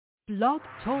Blog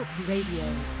Talk Radio.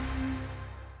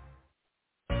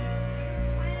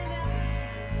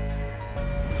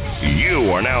 You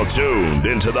are now tuned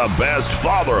into the best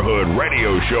fatherhood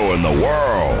radio show in the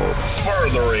world,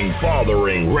 Furthering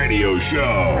Fathering Radio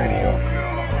Show.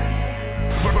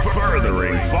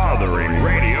 Furthering Fathering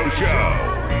Radio Show.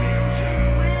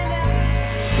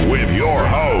 With your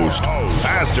host,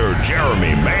 Pastor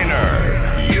Jeremy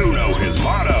Maynard. You know his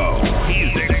motto.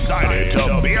 He's excited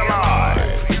to be alive.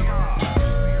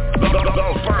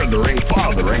 The Furthering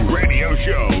Fathering Radio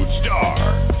Show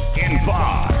starts in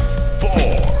 5, 4,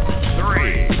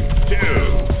 3,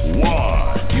 2,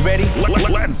 1. You ready?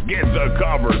 Let's get the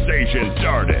conversation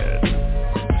started.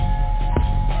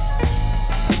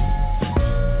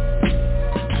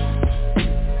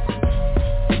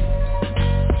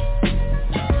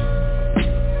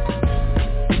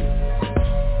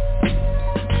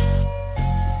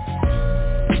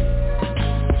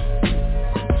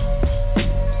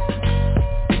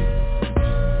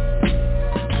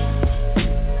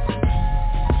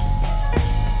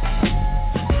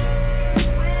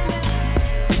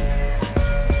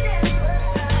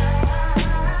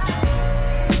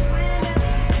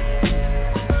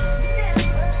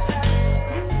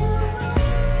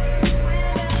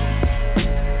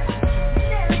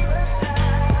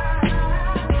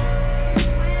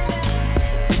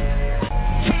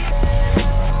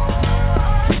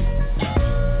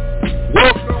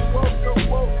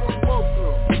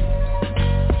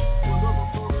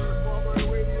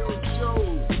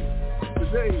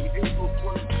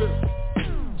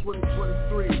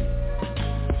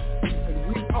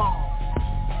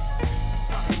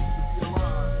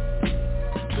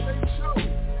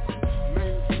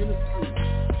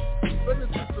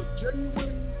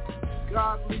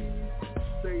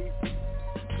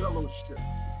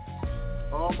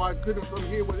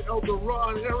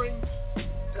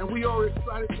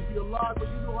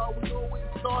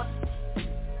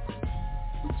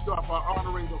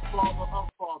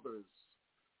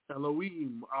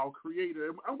 Our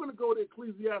Creator. I'm going to go to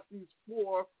Ecclesiastes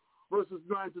 4, verses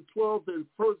 9 to 12, then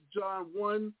 1 John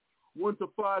 1, 1 to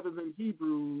 5, and then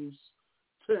Hebrews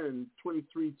 10,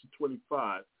 23 to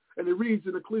 25. And it reads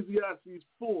in Ecclesiastes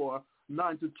 4,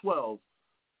 9 to 12,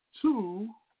 2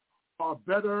 are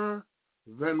better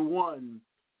than 1,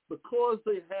 because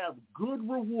they have good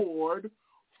reward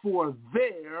for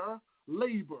their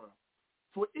labor.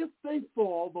 For if they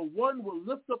fall, the one will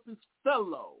lift up his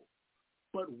fellow.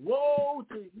 But woe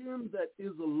to him that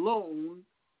is alone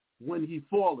when he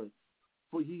falleth,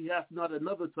 for he hath not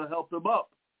another to help him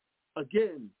up.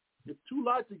 Again, if two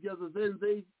lie together, then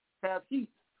they have heat.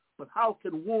 But how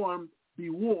can warm be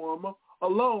warm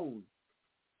alone?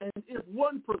 And if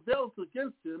one prevails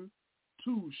against him,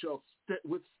 two shall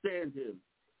withstand him.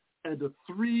 And a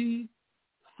threefold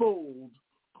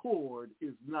cord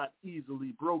is not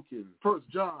easily broken. 1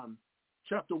 John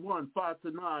chapter 1, 5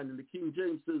 to 9, and the King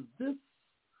James says, this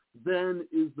then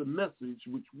is the message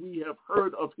which we have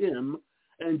heard of him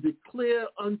and declare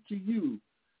unto you,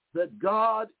 that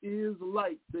God is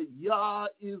light, that Yah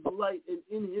is light, and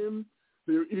in him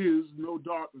there is no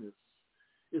darkness.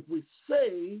 If we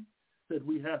say that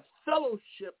we have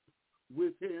fellowship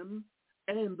with him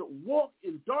and walk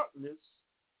in darkness,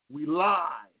 we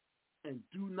lie and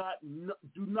do not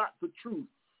the truth.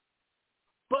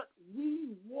 But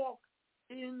we walk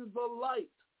in the light,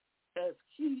 as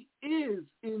he is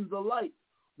in the light.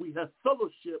 We have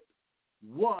fellowship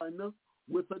one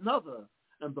with another,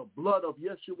 and the blood of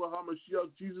Yeshua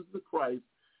HaMashiach, Jesus the Christ,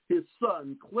 his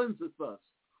Son, cleanseth us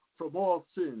from all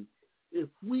sin. If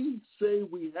we say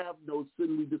we have no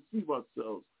sin, we deceive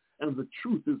ourselves, and the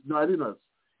truth is not in us.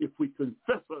 If we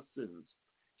confess our sins,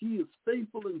 he is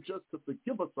faithful and just to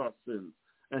forgive us our sins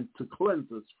and to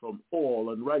cleanse us from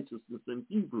all unrighteousness. In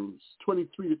Hebrews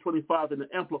 23 to 25 in the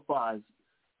Amplified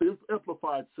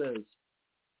says,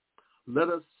 let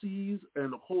us seize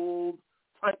and hold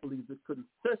tightly the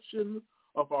confession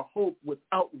of our hope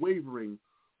without wavering,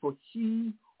 for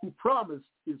he who promised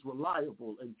is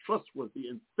reliable and trustworthy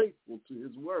and faithful to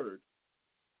his word.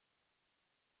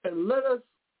 And let us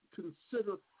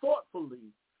consider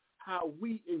thoughtfully how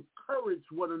we encourage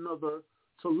one another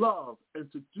to love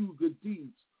and to do good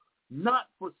deeds, not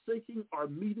forsaking our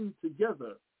meeting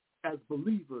together as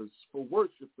believers for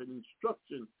worship and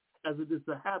instruction, as it is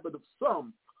the habit of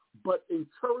some, but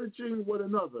encouraging one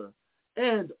another,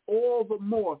 and all the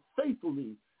more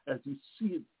faithfully as you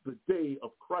see the day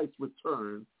of Christ's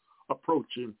return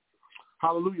approaching.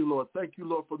 Hallelujah, Lord. Thank you,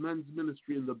 Lord, for men's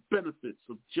ministry and the benefits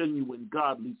of genuine,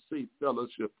 godly, safe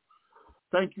fellowship.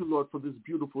 Thank you, Lord, for this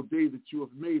beautiful day that you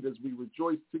have made as we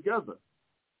rejoice together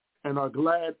and are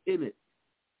glad in it.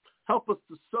 Help us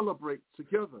to celebrate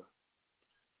together,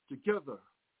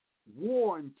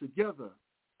 warn together,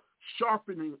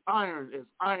 sharpening iron as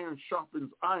iron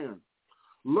sharpens iron,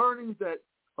 learning that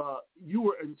you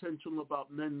were intentional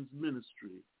about men's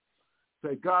ministry,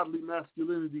 that godly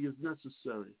masculinity is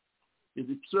necessary. It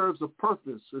serves a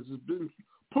purpose, as has been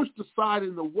pushed aside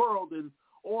in the world, and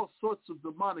all sorts of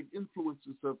demonic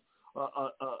influences have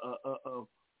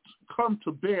come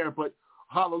to bear. But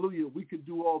hallelujah, we can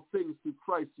do all things through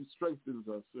Christ who strengthens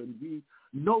us, and we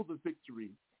know the victory.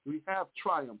 We have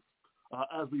triumph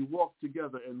as we walk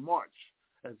together and march,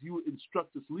 as you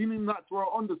instruct us, leaning not to our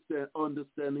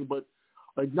understanding, but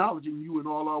acknowledging you in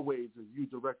all our ways as you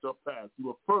direct our paths. You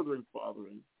are furthering,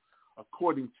 fathering,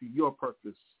 according to your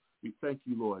purpose. We thank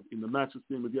you, Lord, in the matchless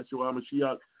name of Yeshua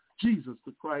HaMashiach, Jesus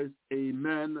the Christ.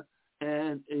 Amen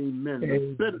and amen.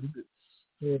 The benefits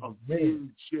of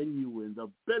being genuine, the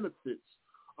benefits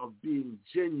of being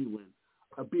genuine,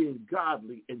 of being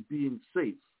godly and being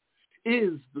safe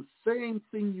is the same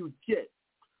thing you get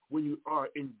when you are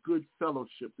in good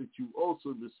fellowship, that you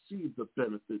also receive the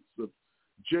benefits of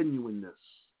genuineness,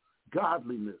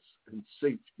 godliness, and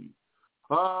safety.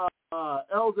 Elder,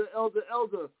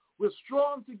 we're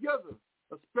strong together,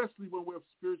 especially when we're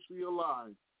spiritually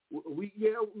aligned. We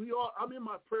all. I'm in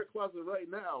my prayer closet right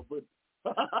now, but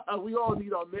we all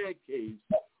need our man caves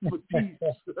for peace,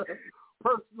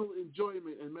 personal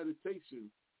enjoyment, and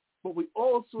meditation. But we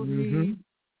also need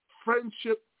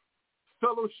friendship,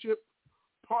 fellowship,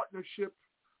 partnership.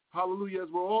 Hallelujah! As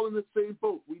we're all in the same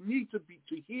boat, we need to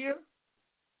hear.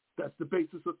 That's the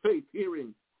basis of faith,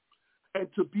 hearing, and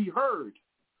to be heard.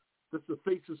 That's the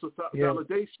basis of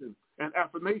validation and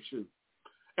affirmation,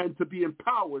 and to be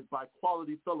empowered by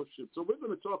quality fellowship. So we're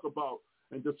going to talk about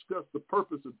and discuss the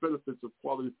purpose and benefits of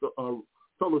quality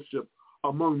fellowship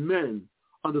among men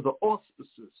under the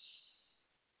auspices,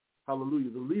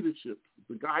 hallelujah, the leadership,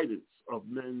 the guidance of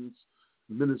men's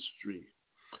ministry.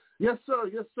 Yes, sir.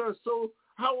 Yes, sir. So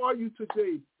how are you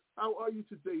today?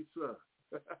 Sir?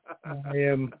 I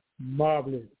am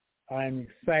marvelous. I am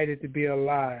excited to be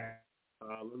alive.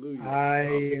 Hallelujah. I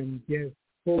am just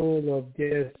full of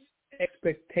just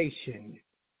expectation.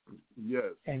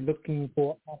 Yes. And looking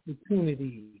for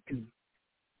opportunity to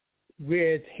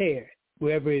rear its head,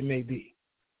 wherever it may be.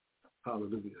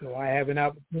 Hallelujah. So I have an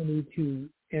opportunity to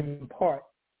impart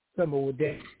some of what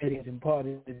that is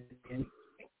imparted in,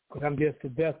 because I'm just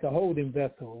a holding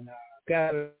vessel. And I've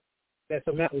got to let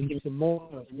some out and give some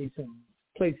more, need some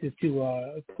places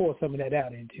to pour some of that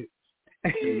out into.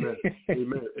 Amen.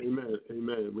 Amen. Amen.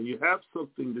 Amen. When you have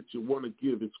something that you want to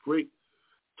give, it's great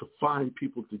to find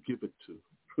people to give it to.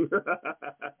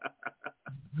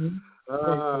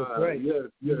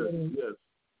 Yes.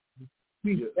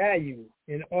 Increase value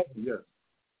in others. Yes.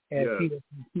 As people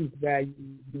increase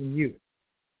value in you.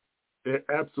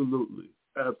 Absolutely.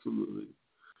 Absolutely.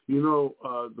 You know,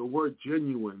 the word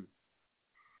genuine,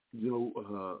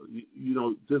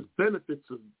 there's benefits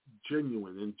of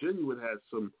genuine, and genuine has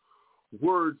some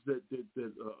words that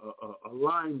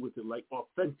align with it, like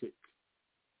authentic,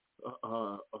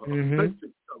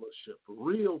 authentic fellowship,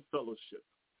 real fellowship,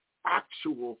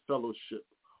 actual fellowship,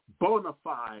 bona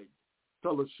fide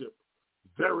fellowship,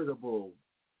 veritable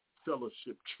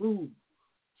fellowship, true,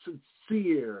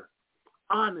 sincere,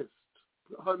 honest,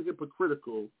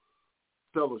 unhypocritical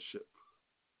fellowship.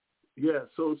 Yeah,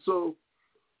 so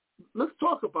let's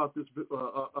talk about this,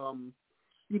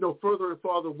 further and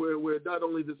farther, where we're not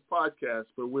only this podcast,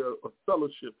 but we're a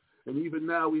fellowship. And even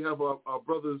now we have our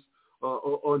brothers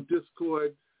on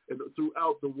Discord and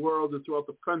throughout the world and throughout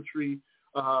the country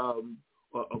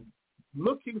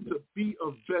looking to be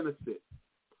of benefit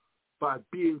by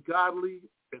being godly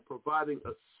and providing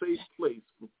a safe place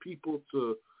for people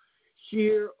to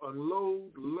hear,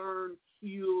 unload, learn,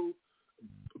 heal,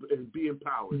 and be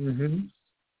empowered.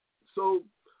 So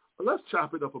let's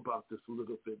chop it up about this a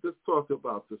little bit. Let's talk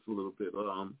about this a little bit.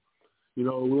 We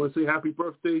want to say happy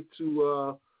birthday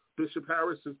to Bishop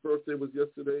Harris. His birthday was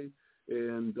yesterday,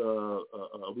 and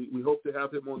we hope to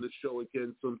have him on the show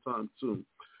again sometime soon.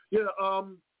 Yeah.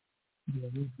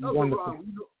 Wonderful.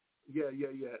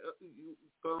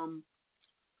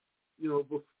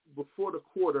 Before the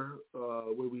quarter,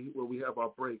 where we have our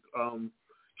break,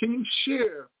 can you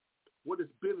share what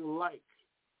it's been like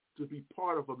to be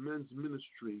part of a men's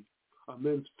ministry, a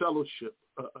men's fellowship,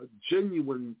 a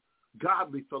genuine,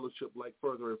 godly fellowship like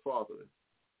Further and Fathering?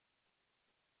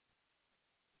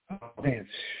 Oh, man,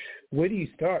 where do you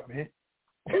start, man?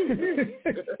 Where do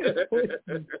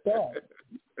you start?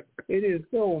 It is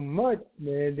so much,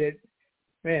 man, that,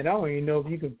 man, I don't even know if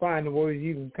you can find the words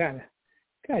you can kind of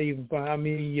even find. I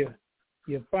mean,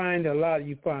 You find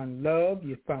you find love,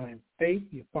 you find faith,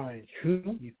 you find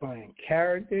truth, you find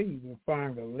character, you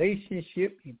find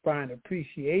relationship, you find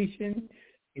appreciation,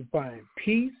 you find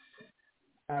peace.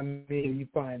 I mean, you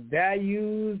find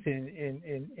values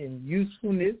and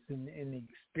usefulness and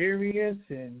experience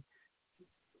and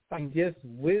just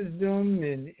wisdom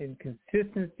and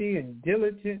consistency and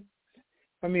diligence.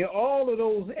 I mean, all of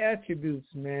those attributes,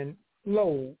 man,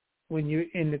 flow when you're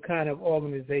in the kind of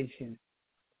organization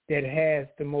that has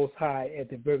the Most High at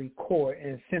the very core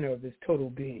and center of its total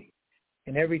being.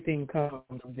 And everything comes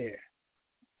from there.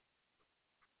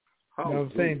 You know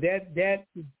what I'm saying? That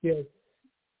is just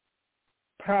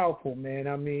powerful, man.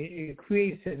 I mean, it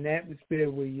creates an atmosphere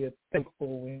where you're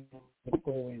thankful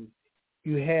and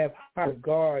you have high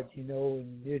regard, you know,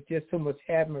 and there's just so much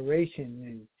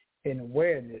admiration and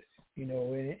awareness, you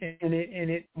know, and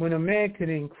it when a man can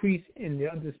increase in the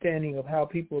understanding of how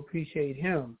people appreciate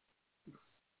him,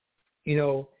 you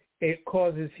know, it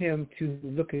causes him to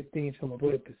look at things from a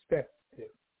broader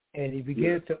perspective, and he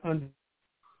begins to understand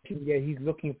that he's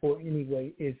looking for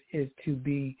anyway is to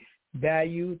be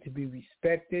valued, to be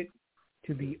respected,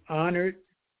 to be honored,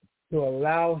 to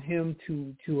allow him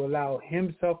to allow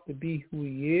himself to be who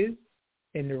he is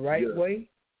in the right way,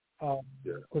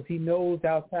 because he knows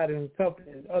outside of himself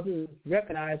that others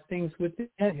recognize things within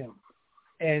him,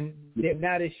 and they're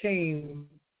not ashamed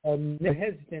or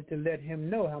hesitant to let him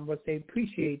know how much they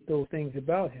appreciate those things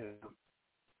about him.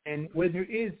 And when there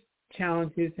is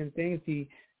challenges and things,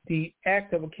 the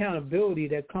act of accountability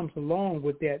that comes along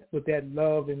with that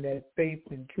love and that faith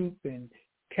and truth and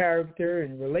character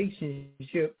and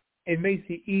relationship, it makes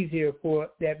it easier for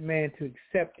that man to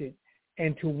accept it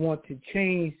and to want to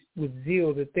change with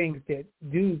zeal the things that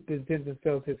do present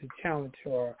themselves as a challenge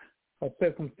or a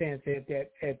circumstance at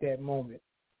that moment,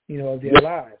 you know, of their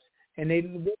lives. And they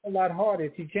work a lot harder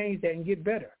to change that and get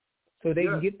better, so they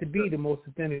can get to be the most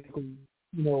authentic, you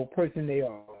know, person they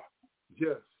are.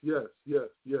 Yes. You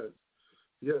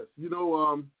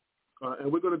know,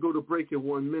 and we're going to go to break in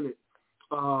 1 minute.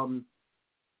 You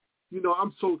know,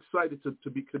 I'm so excited to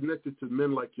be connected to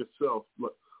men like yourself,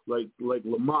 like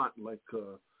Lamont, like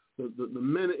the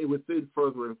men within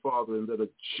Furthering Fathering that are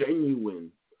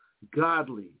genuine,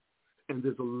 godly, and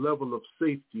there's a level of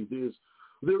safety.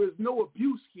 There is no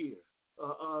abuse here.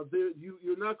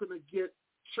 You're not going to get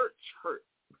church hurt.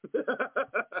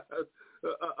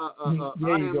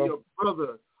 I am your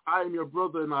brother. I am your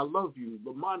brother, and I love you.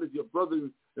 Lamont is your brother,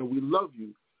 and we love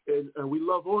you, and we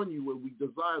love on you, and we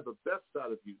desire the best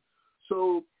out of you.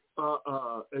 So,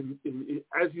 and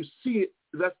as you see it,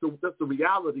 that's the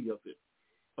reality of it.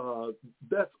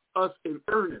 That's us in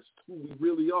earnest, who we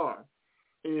really are.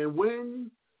 And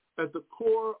when at the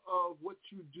core of what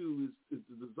you do is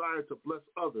the desire to bless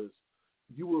others,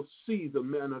 you will see the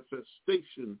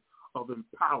manifestation of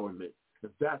empowerment.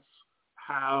 And that's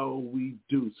how we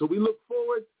do. So we look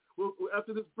forward.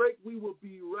 After this break, we will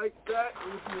be right back.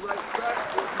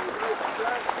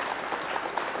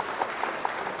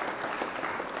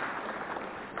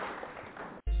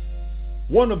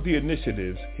 One of the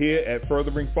initiatives here at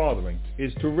Furthering Fathering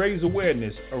is to raise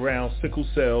awareness around sickle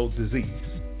cell disease.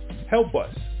 Help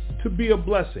us to be a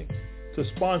blessing to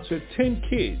sponsor 10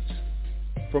 kids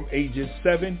from ages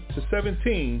 7 to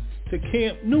 17 to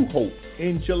Camp New Hope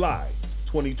in July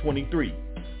 2023.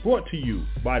 Brought to you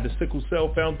by the Sickle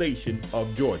Cell Foundation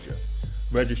of Georgia.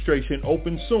 Registration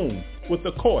opens soon with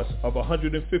a cost of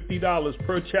 $150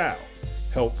 per child.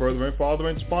 Help Furthering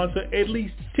Fathering sponsor at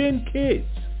least 10 kids.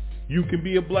 You can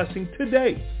be a blessing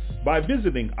today by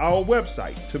visiting our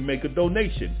website to make a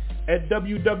donation at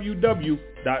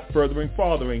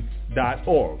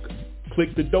www.furtheringfathering.org.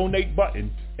 Click the donate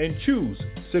button and choose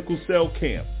Sickle Cell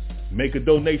Camp. Make a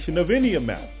donation of any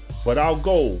amount, but our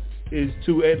goal is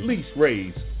to at least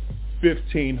raise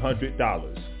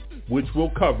 $1,500, which will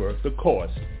cover the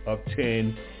cost of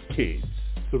 10 kids.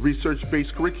 The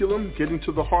research-based curriculum, Getting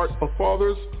to the Heart of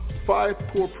Fathers, 5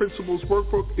 Core Principles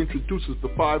workbook introduces the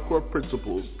 5 core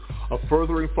principles of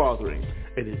Furthering Fathering,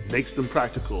 and it makes them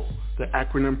practical. The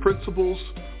acronym principles,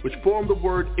 which form the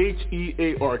word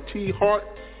HEART, heart,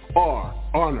 are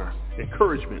honor,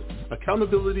 encouragement,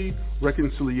 accountability,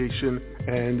 reconciliation,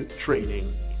 and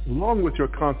training. Along with your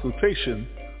consultation,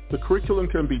 the curriculum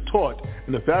can be taught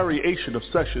in a variation of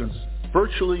sessions,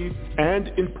 virtually and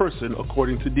in person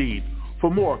according to need. For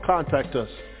more, contact us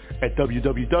at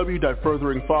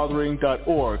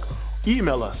www.furtheringfathering.org.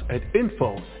 Email us at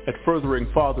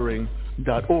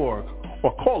info@furtheringfathering.org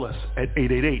or call us at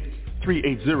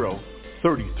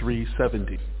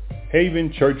 888-380-3370.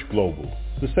 Haven Church Global,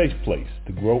 the safe place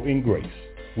to grow in grace,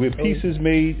 where peace is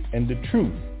made and the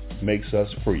truth makes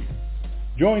us free.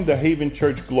 Join the Haven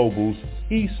Church Global's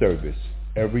e-service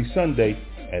every Sunday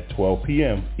at 12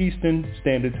 p.m. Eastern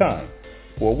Standard Time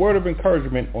for a word of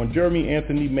encouragement on Jeremy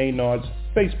Anthony Maynard's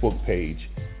Facebook page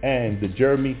and the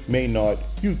Jeremy Maynard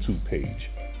YouTube page.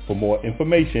 For more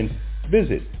information,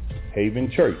 visit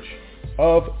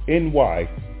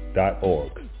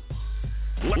havenchurchofny.org.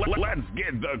 Let's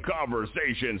get the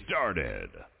conversation started.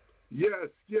 Yes.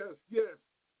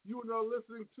 You are now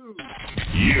listening to...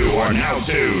 You are now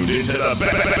tuned into the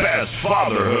best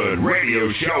fatherhood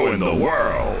radio show in the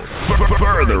world.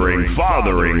 Furthering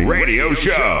Fathering Radio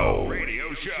Show.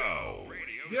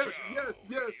 Yes.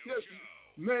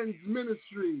 Men's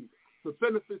ministry, the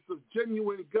benefits of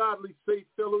genuine, godly, faith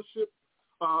fellowship.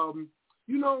 The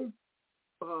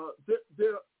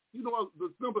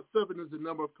number 7 is the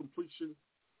number of completion,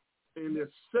 and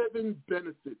there's 7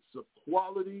 benefits of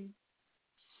quality,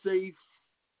 safe,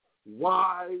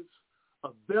 wise,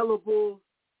 available,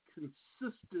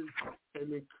 consistent,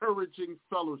 and encouraging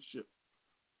fellowship.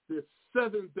 There's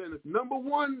 7 benefits. Number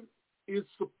 1 is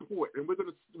support, and we're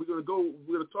gonna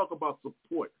talk about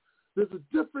support. There's a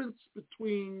difference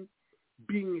between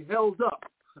being held up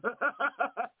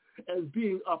and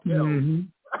being upheld. Mm-hmm.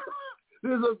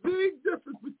 There's a big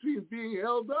difference between being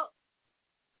held up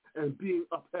and being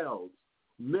upheld.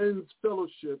 Men's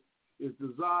fellowship is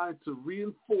designed to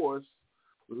reinforce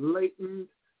latent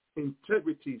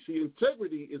integrity. See,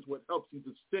 integrity is what helps you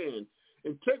to stand.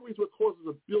 Integrity is what causes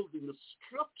a building, the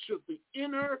structure, the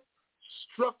inner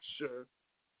structure,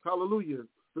 hallelujah,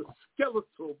 the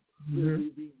skeletal, mm-hmm.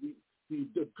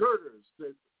 the girders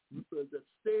that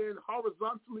stand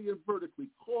horizontally and vertically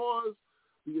cause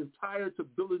the entire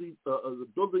ability, the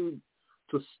building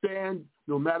to stand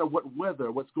no matter what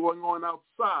weather, what's going on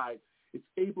outside. It's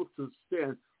able to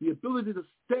stand. The ability to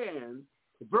stand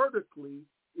vertically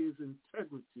is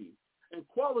integrity. And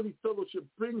quality fellowship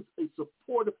brings a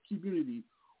supportive community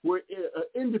where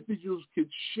individuals can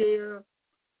share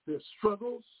their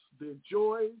struggles, their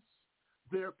joys,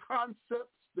 their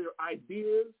concepts, their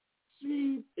ideas,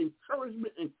 receive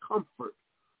encouragement and comfort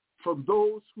from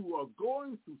those who are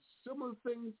going through similar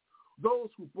things, those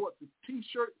who bought the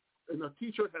T-shirt and the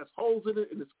T-shirt has holes in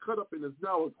it and it's cut up and is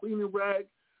now a cleaning rag.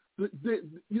 They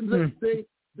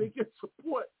get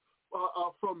support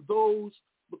from those,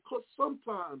 because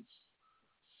sometimes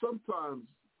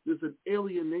there's an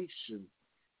alienation.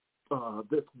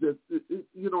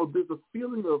 There's a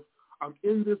feeling of I'm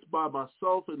in this by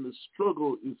myself, and the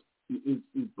struggle is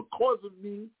because of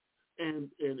me,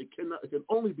 and it can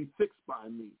only be fixed by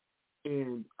me.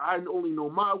 And I only know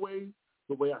my way,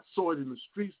 the way I saw it in the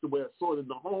streets, the way I saw it in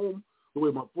the home, the way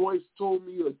my voice told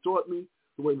me or taught me,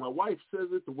 the way my wife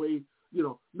says it, the way,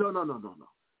 no.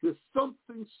 There's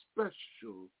something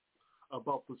special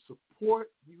about the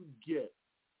support you get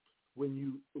when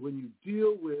you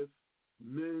deal with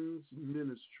men's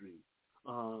ministry.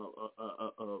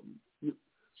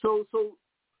 So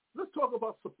let's talk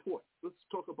about support.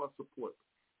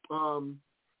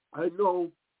 I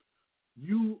know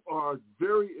you are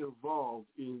very involved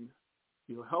in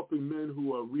helping men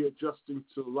who are readjusting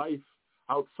to life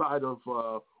outside of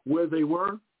where they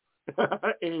were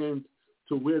and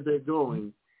to where they're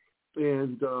going.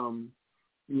 And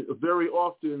very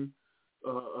often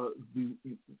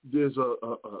there's a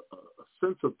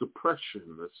sense of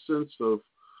depression, a sense of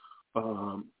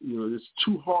it's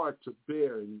too hard to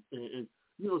bear, and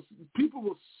people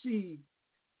will see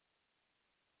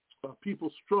people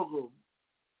struggle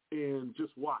and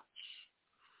just watch,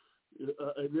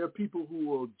 and there are people who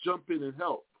will jump in and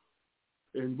help,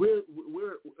 and we're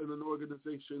in an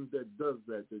organization that does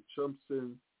that jumps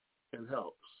in and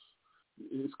helps.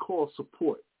 It's called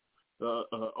support.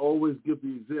 Always give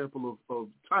the example of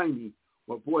Tiny,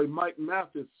 my boy Mike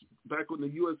Mathis, back on the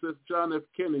USS John F.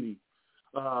 Kennedy,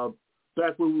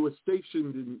 back when we were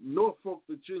stationed in Norfolk,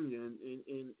 Virginia,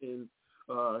 and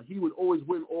he would always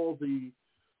win all the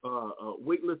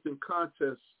weightlifting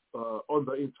contests on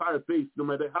the entire base, no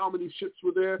matter how many ships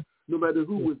were there, no matter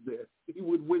who was there. He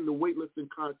would win the weightlifting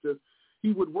contest.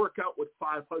 He would work out with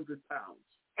 500 pounds.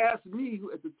 Ask me,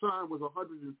 who at the time was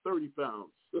 130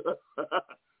 pounds,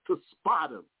 to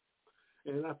spot him.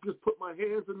 And I just put my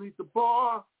hands underneath the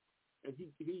bar, and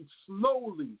he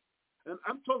slowly, and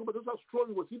I'm talking about this how strong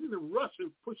he was. He didn't rush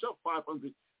and push up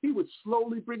 500. He would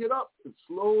slowly bring it up and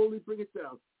slowly bring it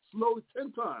down, slowly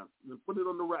 10 times, and then put it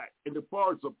on the rack. And the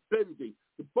bars are bending.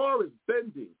 The bar is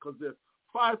bending because there's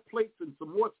 5 plates and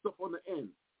some more stuff on the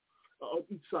end, on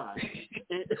each side.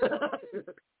 And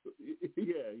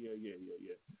yeah.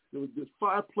 There's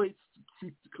 5 plates,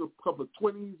 a couple of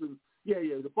 20s, and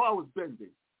the bar was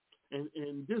bending. And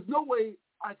there's no way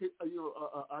I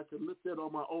could lift that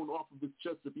on my own off of his chest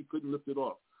couldn't lift it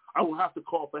off. I will have to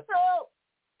call for help.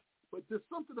 But there's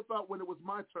something about when it was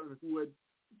my turn,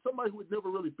 somebody who had never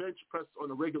really bench pressed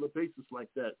on a regular basis like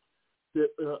that,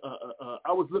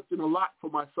 I was lifting a lot for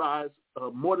my size,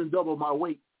 more than double my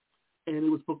weight. And it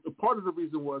was part of the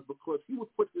reason was because he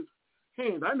would put his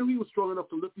hand. I knew he was strong enough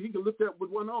to lift it. He could lift that with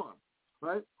one arm,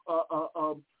 right?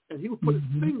 And he would put his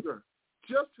finger,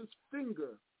 just his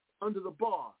finger, under the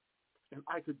bar, and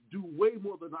I could do way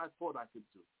more than I thought I could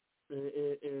do.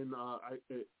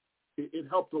 It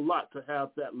helped a lot to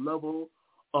have that level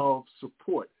of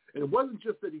support. And it wasn't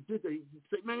just that he did that. He'd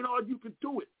say, Maynard, you could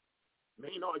do it.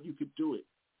 Maynard, you could do it.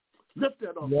 Lift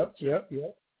that off. Yep.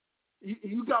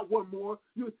 You got one more.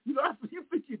 You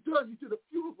think you're done. You did a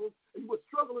few of them, and you were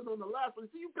struggling on the last one.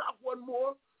 You got one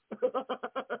more.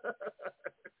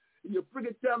 And you bring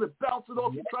it down and bounce it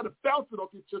off. You try to bounce it off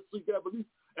your chest so you have at least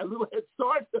a little head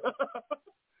start. That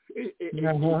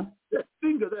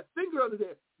finger under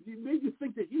there, it made you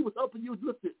think that he was helping you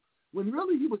lift it, when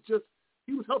really he was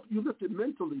helping you lift it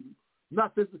mentally,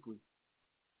 not physically.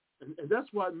 And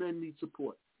that's why men need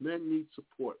support. Men need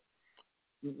support.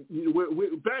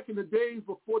 We're back in the days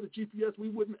before the GPS, we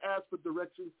wouldn't ask for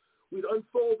directions. We'd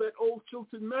unfold that old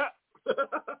Chilton map.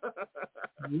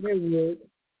 Yeah, we would.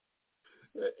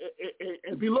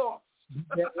 And be lost.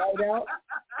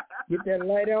 Get that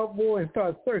light out, boy, and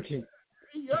start searching.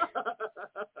 Yeah.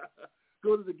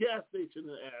 Go to the gas station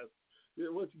and ask.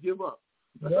 Once you give up.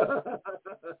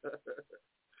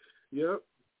 Yep.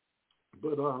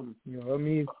 But I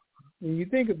mean, when you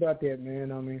think about that,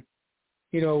 man, I mean,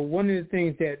 one of the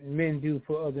things that men do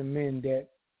for other men that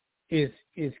is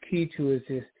key to us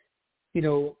is,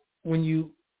 when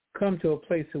you come to a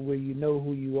place of where you know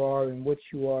who you are and what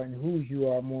you are and who you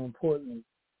are, more importantly,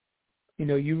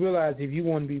 you realize if you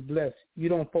want to be blessed, you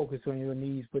don't focus on your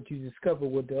needs, but you discover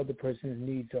what the other person's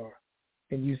needs are,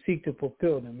 and you seek to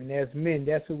fulfill them. And as men,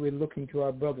 that's what we're looking to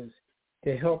our brothers,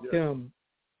 to help them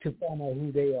to find out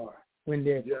who they are when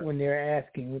they're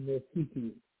asking, when they're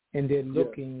seeking, and they're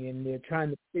looking, and they're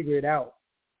trying to figure it out,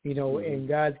 and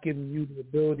God's giving you the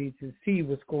ability to see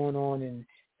what's going on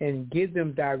and give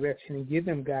them direction and give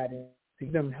them guidance,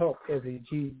 give them help as a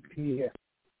GPS.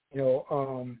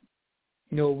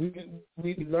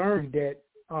 We learned that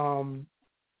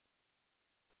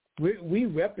we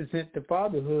represent the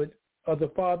fatherhood of the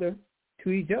Father to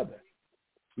each other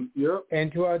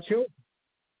and to our children.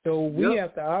 So we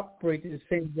have to operate the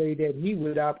same way that He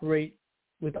would operate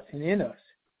with us and in us.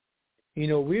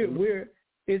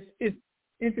 It's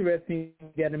interesting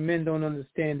that the men don't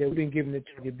understand that we've been given the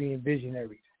charge of being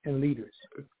visionaries and leaders.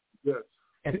 Yes.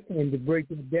 And to break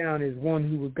it down is one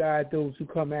who will guide those who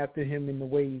come after Him in the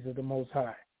ways of the Most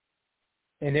High.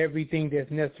 And everything that's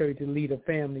necessary to lead a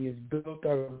family is built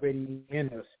already in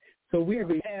us. So we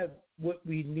already have what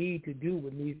we need to do,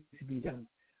 what needs to be done.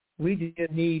 We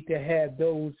just need to have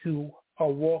those who are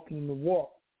walking the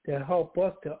walk to help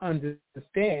us to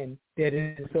understand that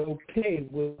it's okay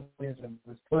with wisdom.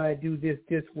 So I do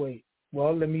this way.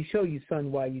 Well, let me show you,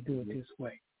 son, why you do it this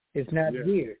way. It's not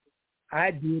weird. I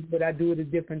do it, but I do it a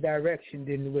different direction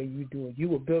than the way you do it. You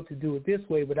were built to do it this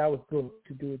way, but I was built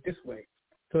to do it this way.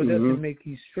 So it doesn't make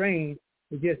you strange.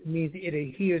 It just means it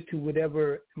adheres to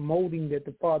whatever molding that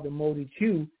the Father molded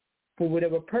you for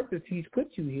whatever purpose He's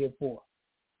put you here for.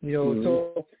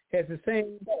 So as the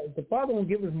saying goes, the Father won't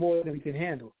give us more than we can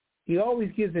handle. He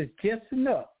always gives us just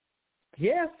enough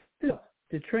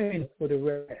to train us for the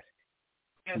rest.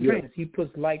 And He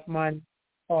puts like-minded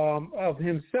of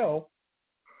Himself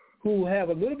who have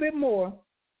a little bit more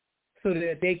so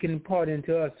that they can impart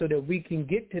into us so that we can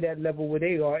get to that level where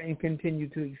they are and continue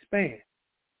to expand.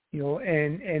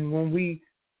 And when we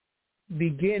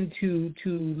begin to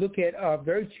look at our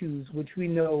virtues, which we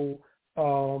know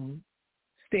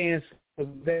stands for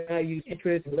values,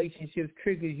 interests, relationships,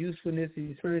 triggers, usefulness,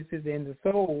 experiences, and the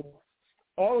soul,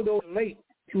 all of those relate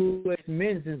to us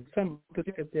men in some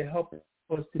perspective to help us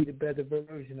to be the better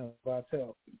version of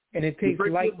ourselves. And it takes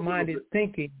like-minded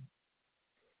thinking.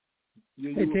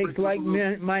 It takes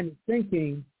like-minded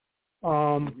thinking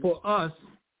for us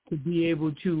to be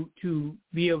able to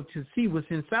see what's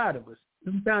inside of us.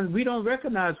 Sometimes we don't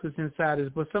recognize what's inside us,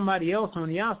 but somebody else on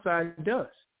the outside does,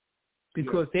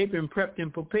 because they've been prepped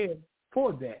and prepared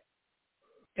for that.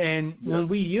 And when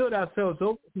we yield ourselves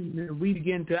over to them, we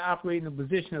begin to operate in a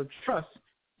position of trust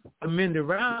for men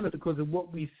around us because of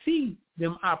what we see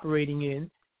them operating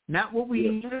in, not what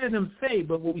we hear them say,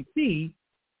 but what we see.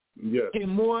 And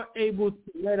more able to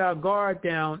let our guard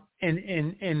down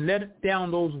and let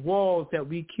down those walls that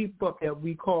we keep up that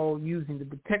we call using to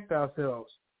protect ourselves,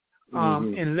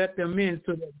 and let them in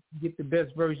so that we get the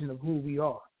best version of who we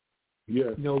are.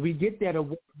 Yes. You know, we get that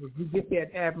awareness, we get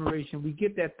that admiration, we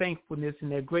get that thankfulness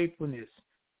and that gratefulness.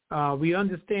 We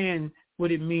understand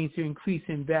what it means to increase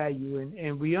in value,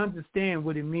 and we understand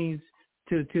what it means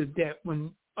to that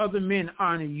when other men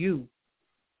honor you,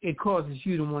 it causes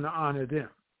you to want to honor them.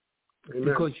 Amen.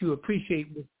 Because you appreciate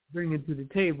what you're bringing to the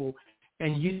table,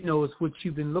 and you know it's what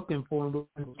you've been looking for and what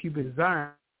you've been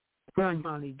desiring. You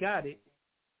finally got it,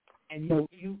 and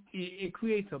it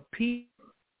creates a peace.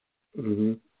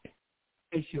 Mm-hmm.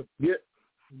 Yeah.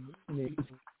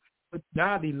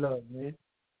 Godly love, man.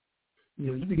 You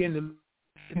know, you begin to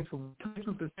think from a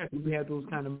different perspective. We have those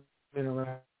kind of men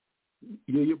around.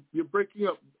 Yeah, you're breaking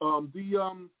up.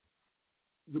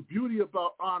 The beauty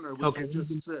about honor, what you just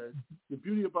said, the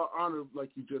beauty about honor,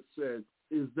 like you just said,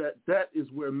 is that is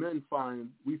where we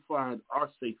find our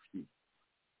safety.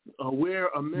 Where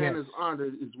a man is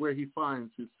honored is where he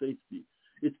finds his safety.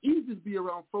 It's easy to be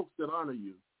around folks that honor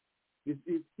you.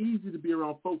 It's easy to be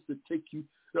around folks that take you.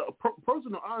 A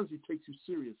person that honors you takes you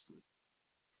seriously.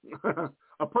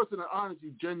 A person that honors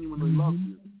you genuinely loves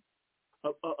you.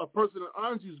 A person that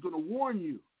honors you is going to warn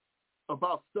you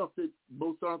about stuff that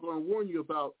most aren't going to warn you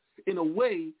about in a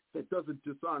way that doesn't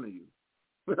dishonor you.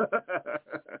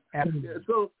 Absolutely.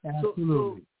 So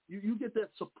you get that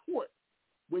support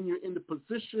when you're in the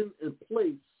position and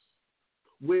place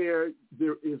where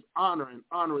there is honor, and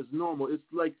honor is normal.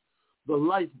 It's like the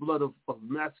lifeblood of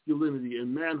masculinity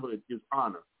and manhood is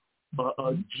honor.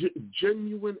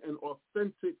 Genuine and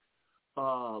authentic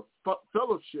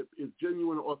fellowship is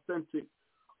genuine and authentic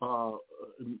a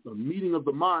meeting of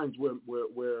the minds where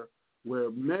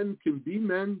men can be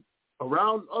men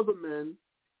around other men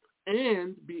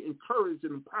and be encouraged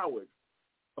and empowered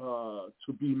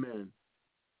to be men.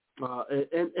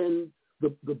 And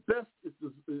the best is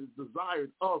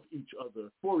desired of each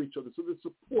other, for each other. So there's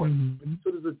support. Mm-hmm.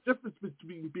 So there's a difference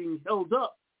between being held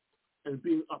up and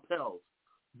being upheld.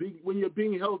 When you're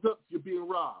being held up, you're being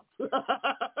robbed.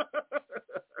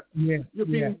 You're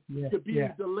being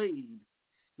delayed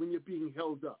when you're being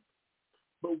held up.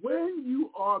 But when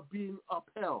you are being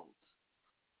upheld,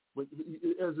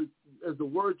 as the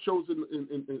word shows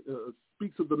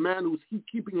speaks of the man who's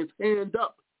keeping his hand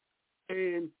up,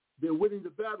 and they're winning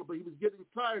the battle, but he was getting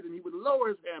tired and he would lower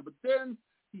his hand. But then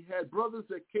he had brothers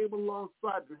that came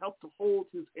alongside and helped to hold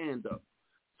his hand up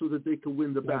so that they could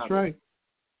win the battle. That's right.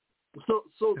 So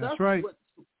that's right. What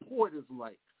support is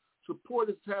like. Support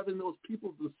is having those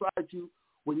people beside you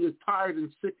when you're tired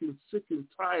and sick and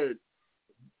tired,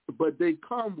 but they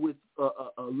come with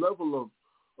a level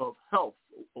of health,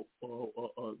 of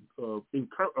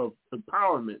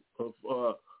empowerment, of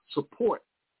support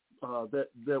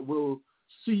that will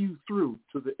see you through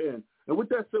to the end. And with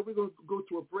that said, we're going to go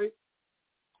to a break,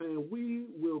 and we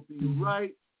will be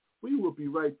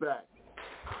right back.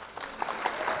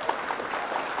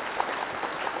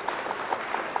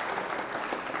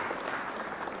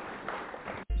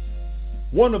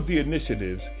 One of the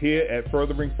initiatives here at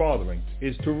Furthering Fathering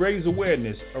is to raise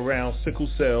awareness around sickle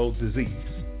cell disease.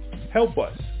 Help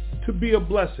us to be a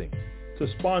blessing to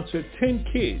sponsor 10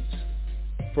 kids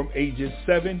from ages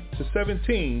 7 to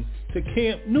 17 to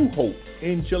Camp New Hope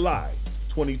in July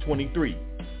 2023.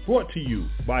 Brought to you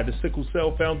by the Sickle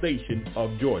Cell Foundation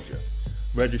of Georgia.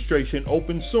 Registration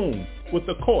opens soon with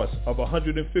a cost of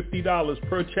 $150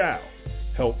 per child.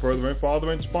 Help Furthering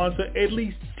Fathering sponsor at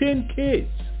least 10 kids.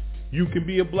 You can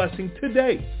be a blessing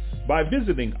today by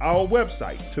visiting our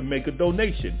website to make a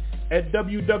donation at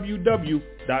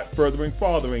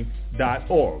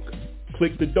www.furtheringfathering.org.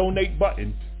 Click the donate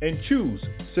button and choose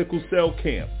Sickle Cell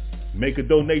Camp. Make a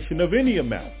donation of any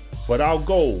amount, but our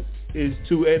goal is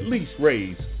to at least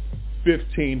raise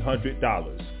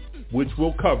 $1,500, which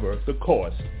will cover the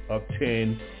cost of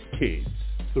 10 kids.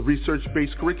 The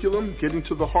research-based curriculum, Getting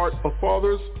to the Heart of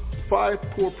Fathers, 5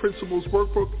 Core Principles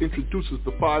workbook introduces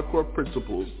the 5 core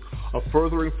principles of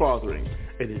Furthering Fathering,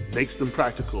 and it makes them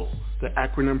practical. The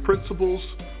acronym principles,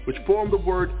 which form the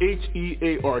word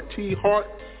HEART, heart,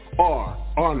 are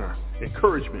honor,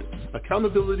 encouragement,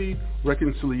 accountability,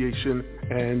 reconciliation,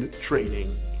 and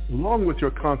training. Along with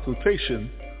your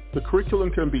consultation, the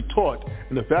curriculum can be taught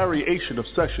in a variation of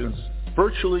sessions,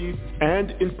 virtually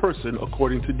and in person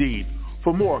according to need.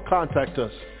 For more, contact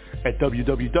us at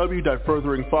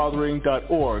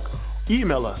www.furtheringfathering.org.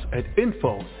 Email us at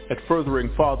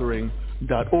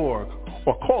info@furtheringfathering.org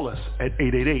or call us at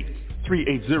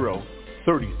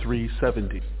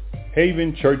 888-380-3370.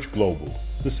 Haven Church Global,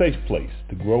 the safe place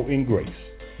to grow in grace,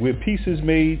 where peace is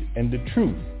made and the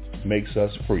truth makes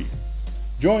us free.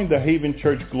 Join the Haven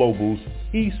Church Global's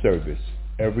e-service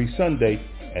every Sunday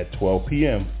at 12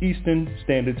 p.m. Eastern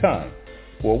Standard Time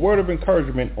for a word of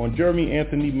encouragement on Jeremy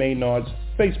Anthony Maynard's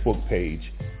Facebook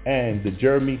page and the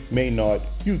Jeremy Maynard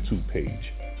YouTube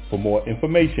page. For more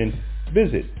information,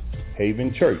 visit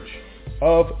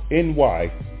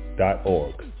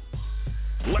havenchurchofny.org.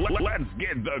 Let's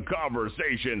get the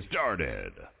conversation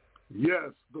started.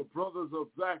 Yes, the brothers are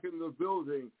back in the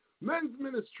building. Men's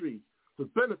ministry, the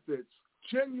benefits,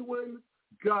 genuine,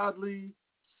 godly,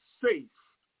 safe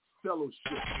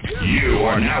fellowship. Yes. You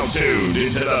are now tuned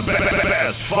into the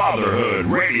best fatherhood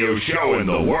radio show in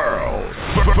the world.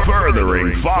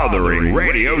 Furthering Fathering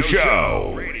Radio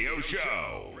Show.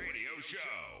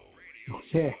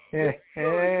 Yes, sir. Yes,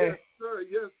 sir.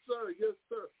 Yes, sir. Yes,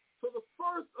 sir. So the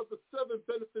first of the 7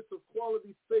 benefits of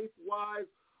quality, safe, wise,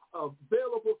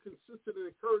 available, consistent, and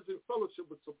encouraging fellowship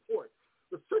with support.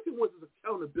 The second one is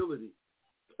accountability.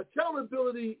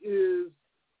 Accountability is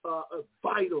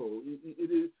vital.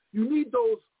 It is. You need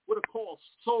those what are called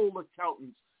soul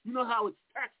accountants. You know how it's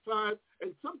tax time,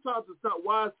 and sometimes it's not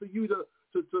wise for you to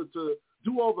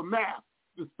do all the math,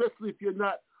 especially if you're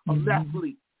not a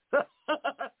mathlete.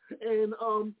 And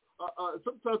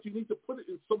sometimes you need to put it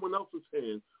in someone else's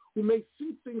hands who may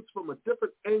see things from a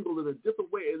different angle in a different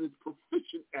way and is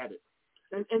proficient at it.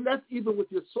 And that's even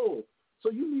with your soul. So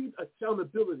you need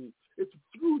accountability. It's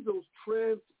through those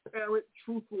transparent,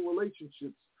 truthful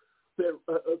relationships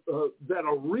that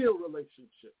are real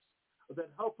relationships that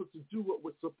help us to do what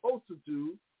we're supposed to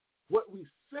do, what we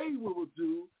say we will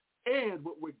do, and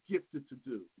what we're gifted to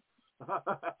do.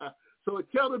 So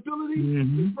accountability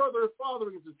and further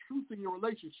fathering is the truth in your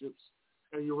relationships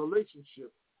and your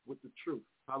relationship with the truth.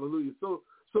 Hallelujah. So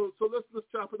let's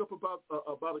chop it up about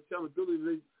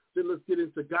accountability. Then let's get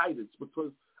into guidance,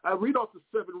 because I read off the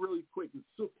 7 really quick. It's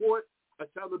support,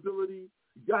 accountability,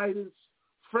 guidance,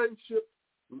 friendship,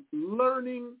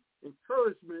 learning,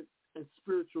 encouragement, and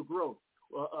spiritual growth.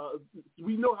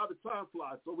 We know how the time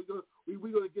flies, so we're gonna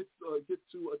get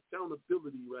to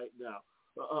accountability right now.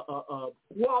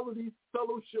 Quality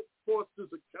fellowship fosters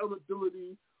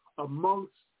accountability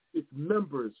amongst its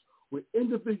members, where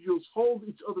individuals hold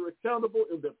each other accountable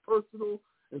in their personal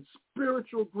and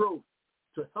spiritual growth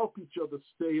to help each other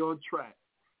stay on track.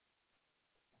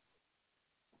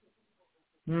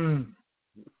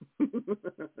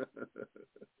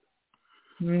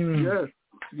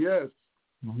 Yes.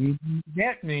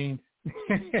 That means.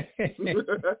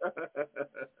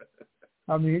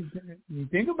 I mean, you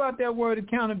think about that word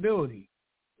accountability.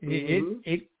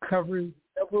 It covers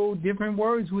several different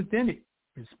words within it.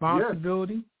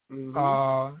 Responsibility.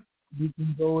 Yes. We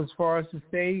can go as far as to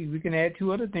say we can add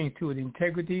 2 other things to it: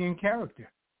 integrity and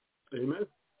character. Amen.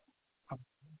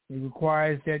 It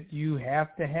requires that you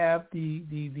have to have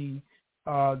the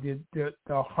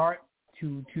heart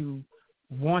to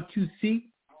want to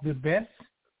seek the best.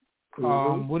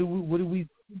 What do we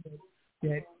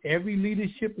that every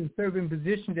leadership and serving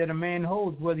position that a man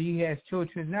holds, whether he has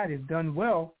children or not, is done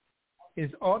well,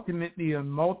 is ultimately a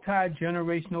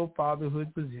multi-generational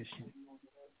fatherhood position.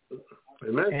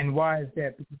 Amen. And why is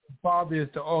that? Because the father is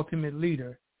the ultimate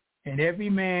leader, and every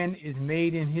man is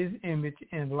made in his image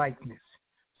and likeness.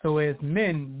 So as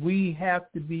men, we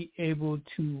have to be able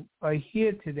to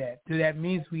adhere to that. So that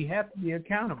means we have to be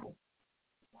accountable.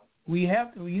 We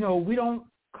have to, we don't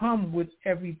come with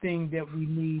everything that we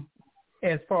need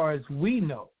as far as we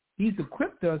know. He's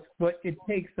equipped us, but it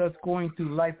takes us going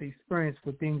through life experience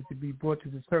for things to be brought to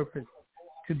the surface,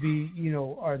 to be,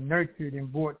 are nurtured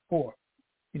and brought forth.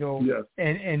 Yes.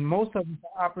 And most of us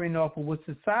are operating off of what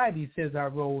society says our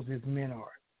roles as men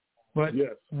are. But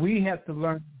yes, we have to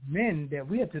learn, men, that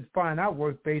we have to find our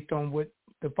work based on what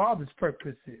the Father's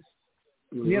purpose is.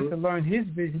 We have to learn his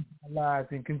vision for our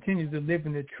lives and continue to live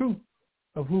in the truth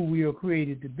of who we are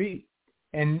created to be.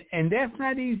 And that's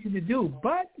not easy to do.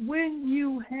 But when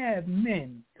you have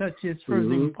men such as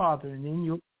Furthering Fathering in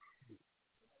your,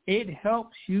 it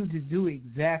helps you to do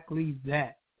exactly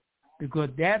that. Because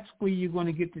that's where you're going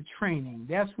to get the training.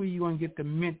 That's where you're going to get the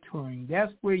mentoring.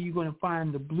 That's where you're going to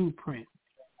find the blueprint.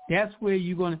 That's where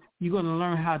you're going to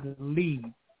learn how to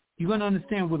lead. You're going to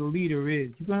understand what a leader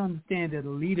is. You're going to understand that a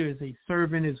leader is a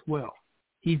servant as well.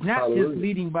 He's not just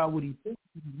leading by what he thinks,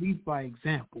 he leads by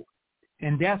example.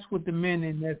 And that's what the men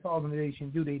in this organization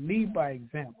do. They lead by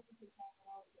example.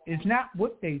 It's not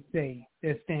what they say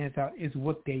that stands out. It's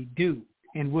what they do.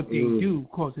 And what they do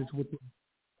causes what they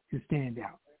to stand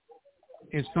out.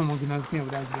 If someone can understand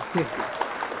what I just said.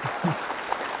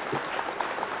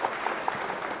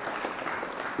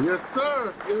 Yes,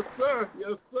 sir. Yes, sir.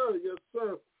 Yes, sir. Yes,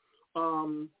 sir.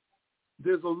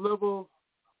 There's a level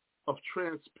of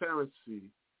transparency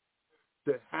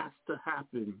that has to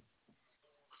happen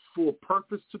for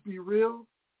purpose to be real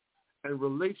and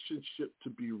relationship to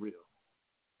be real.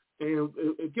 And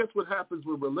guess what happens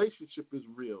when relationship is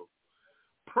real?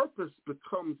 Purpose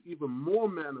becomes even more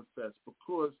manifest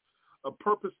because a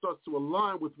purpose starts to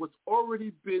align with what's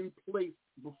already been placed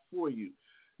before you.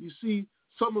 You see,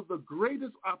 some of the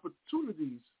greatest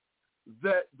opportunities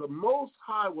that the Most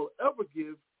High will ever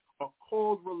give are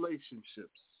called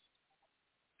relationships.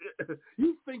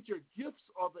 You think your gifts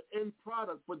are the end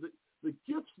product, but the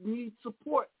gifts need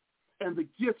support and the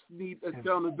gifts need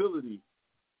accountability.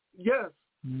 Yes,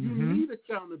 you need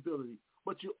accountability,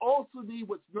 but you also need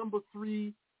what's number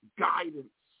 3, guidance.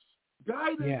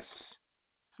 Guidance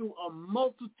through a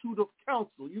multitude of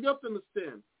counsel. You have to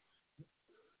understand,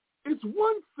 it's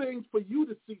one thing for you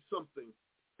to see something,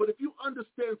 but if you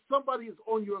understand somebody is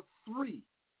on your 3,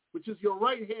 which is your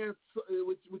right hand,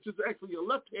 which is actually your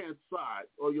left hand side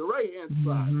or your right hand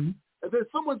side, and then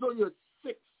someone's on your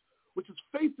 6, which is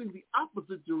facing the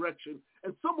opposite direction,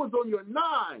 and someone's on your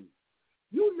 9,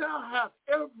 you now have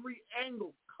every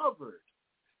angle covered,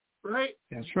 right?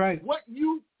 That's right. What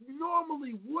you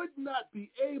normally would not be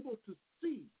able to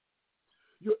see,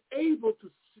 you're able to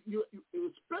see,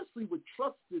 especially with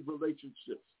trusted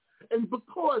relationships. And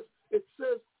because it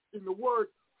says in the word,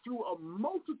 through a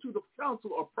multitude of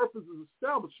counsel or purposes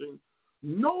establishing,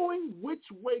 knowing which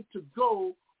way to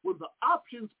go when the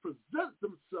options present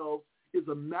themselves is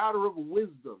a matter of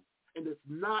wisdom, and it's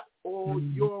not all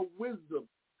your wisdom.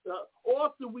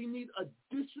 Often we need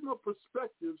additional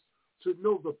perspectives to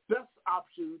know the best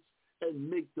options and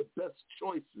make the best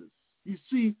choices. You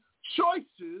see,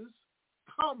 choices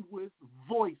come with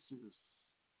voices.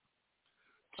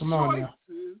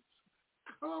 Choices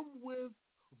come with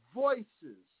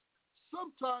voices.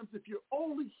 Sometimes if you're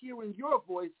only hearing your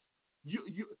voice,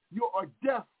 you are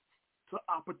deaf to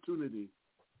opportunity.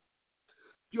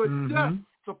 You're deaf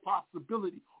to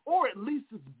possibility, or at least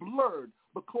it's blurred,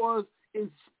 because in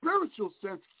spiritual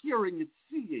sense, hearing is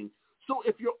seeing. So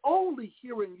if you're only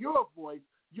hearing your voice,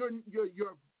 you're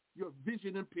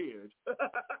vision impaired.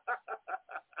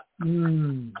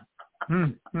 And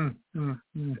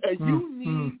you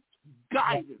need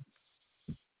guidance.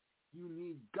 You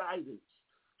need guidance.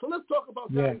 So let's talk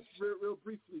about guidance real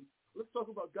briefly. Let's talk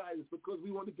about guidance because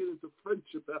we want to get into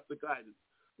friendship after guidance.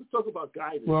 Let's talk about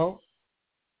guidance. Well,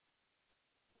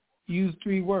 use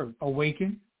 3 words: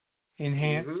 awaken,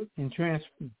 enhance, and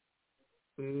transform.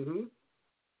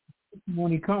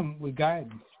 Only come with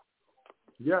guidance.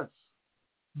 Yes.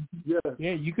 Yes.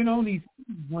 Yeah, you can only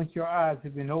see once your eyes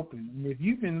have been opened. And if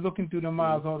you've been looking through the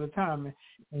miles all the time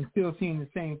and still seeing the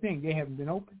same thing, they haven't been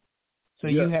opened. So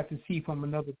you have to see from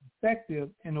another perspective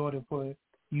in order for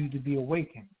you to be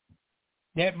awakened.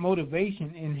 That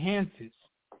motivation enhances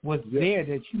what's there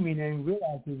that you may not even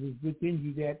realize is within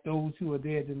you, that those who are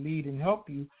there to lead and help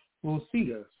you will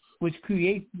see, which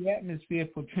creates the atmosphere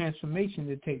for transformation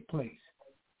to take place.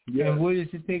 And where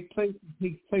does it take place? It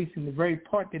takes place in the very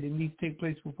part that it needs to take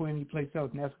place before any place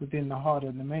else, and that's within the heart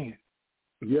of the man.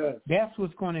 That's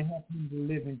what's going to help him to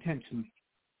live intentionally.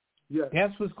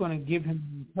 That's what's going to give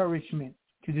him encouragement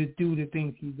to do the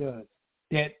things he does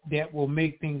that will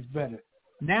make things better.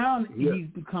 Now he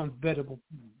becomes better before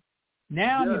him.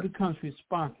 Now he becomes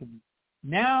responsible.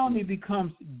 Now he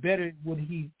becomes better at what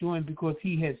he's doing because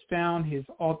he has found his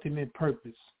ultimate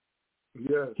purpose.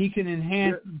 He can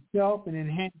enhance himself and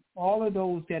enhance all of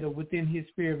those that are within his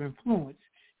sphere of influence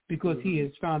because he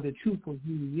has found the truth of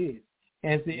who he is.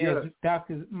 As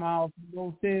Dr. Miles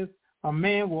Monroe says, a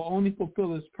man will only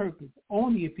fulfill his purpose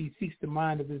only if he seeks the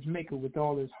mind of his maker with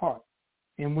all his heart.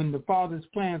 And when the Father's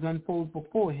plans unfold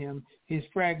before him, his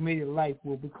fragmented life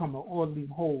will become an orderly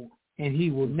whole, and he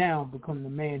will now become the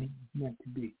man he's meant to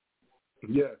be.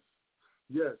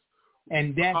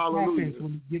 And that happens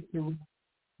when he gets to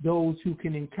those who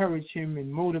can encourage him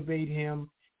and motivate him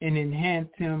and enhance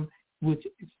him, which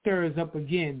stirs up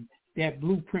again that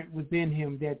blueprint within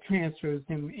him that transfers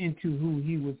him into who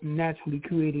he was naturally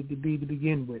created to be to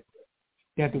begin with.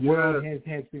 That the world has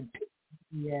been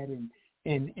picking at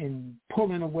and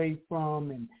pulling away from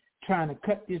and trying to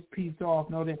cut this piece off.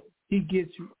 No, that he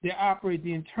gets the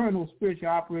internal spiritual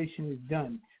operation is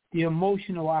done. The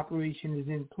emotional operation is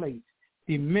in place.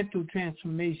 The mental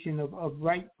transformation of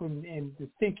right from and the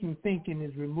thinking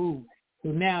is removed. So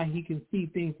now he can see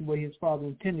things the way his Father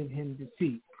intended him to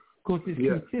see. Because his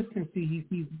consistency he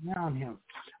sees around him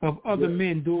of other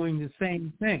men doing the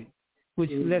same thing,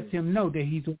 which lets him know that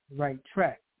he's on the right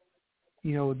track.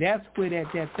 You know, that's where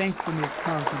that thankfulness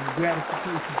comes and the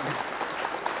gratification comes.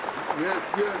 Yes.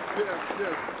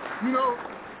 You know,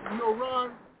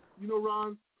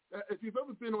 Ron, if you've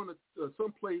ever been on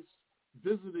someplace,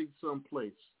 visiting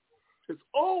someplace, it's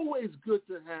always good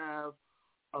to have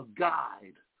a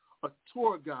guide, a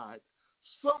tour guide,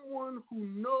 someone who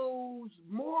knows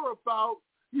more about,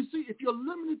 you see, if you're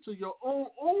limited to your own,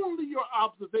 only your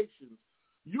observations,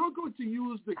 you're going to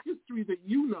use the history that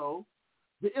you know,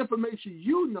 the information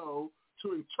you know,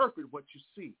 to interpret what you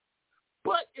see.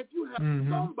 But if you have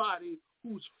somebody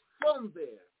who's from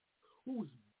there, who's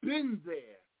been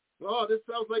there, oh, this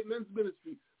sounds like men's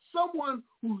ministry. Someone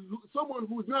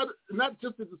who's not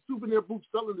just at the souvenir booth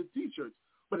selling the T-shirts,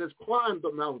 but has climbed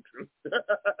the mountain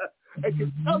and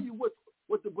can tell you what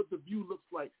the view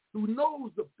looks like. Who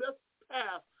knows the best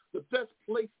path, the best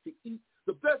place to eat,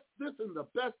 the best this and the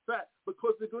best that,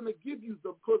 because they're going to give you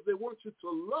because they want you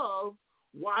to love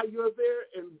while you're there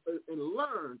and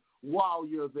learn while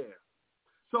you're there.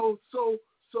 So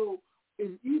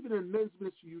even in men's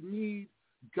ministry, you need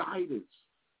guidance.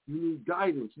 You need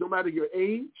guidance. No matter your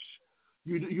age,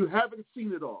 you haven't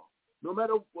seen it all. No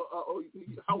matter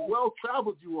how well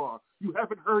traveled you are, you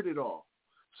haven't heard it all.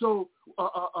 So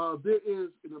there is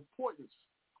an importance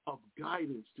of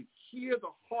guidance, to hear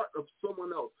the heart of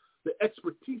someone else, the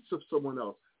expertise of someone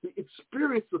else, the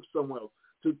experience of someone else,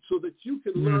 so that you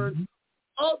can learn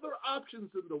other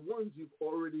options than the ones you've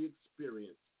already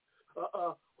experienced.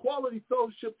 Quality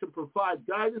fellowship can provide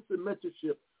guidance and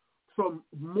mentorship from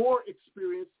more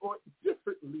experienced or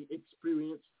differently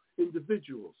experienced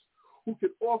individuals who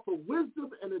can offer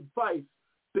wisdom and advice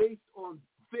based on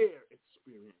their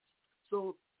experience.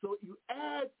 So you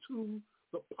add to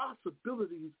the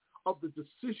possibilities of the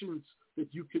decisions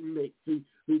that you can make.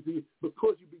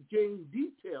 Because you gain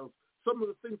details, some of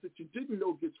the things that you didn't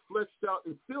know gets fleshed out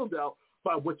and filled out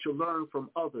by what you learn from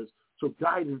others. So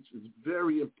guidance is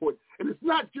very important. And it's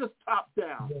not just top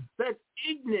down. That's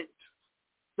ignorant.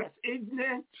 That's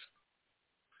ignorant.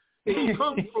 It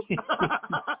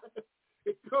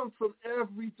comes from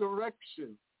every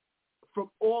direction, from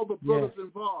all the brothers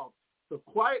involved. The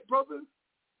quiet brother,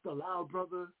 the loud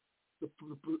brother,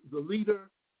 the leader,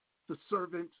 the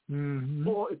servant.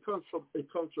 All it comes from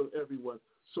everyone.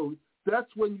 So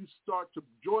that's when you start to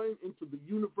join into the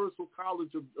universal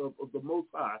college of the Most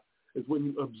High, is when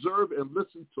you observe and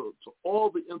listen to all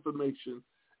the information.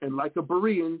 And like a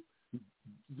Berean,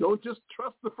 don't just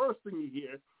trust the first thing you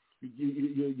hear.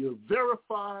 You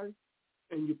verify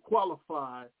and you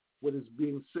qualify what is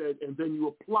being said, and then you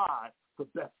apply the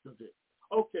best of it.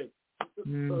 Okay.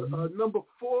 Number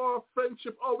 4,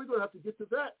 friendship. Oh, we're going to have to get to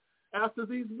that after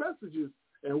these messages,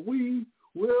 and we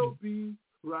will be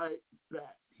right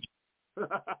back.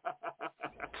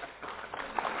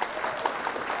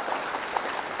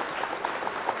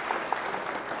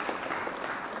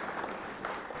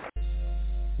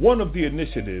 One of the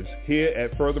initiatives here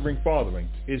at Furthering Fathering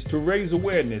is to raise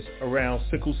awareness around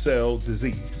sickle cell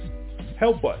disease.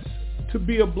 Help us to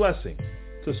be a blessing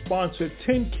to sponsor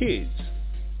 10 kids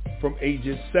from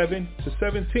ages 7 to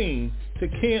 17 to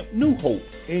Camp New Hope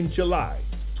in July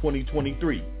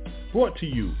 2023. Brought to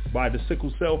you by the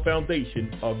Sickle Cell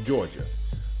Foundation of Georgia.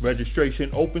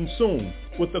 Registration opens soon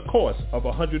with a cost of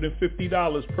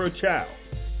 $150 per child.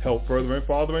 Help Furthering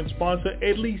Fathering sponsor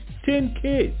at least 10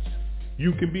 kids.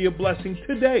 You can be a blessing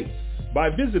today by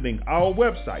visiting our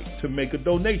website to make a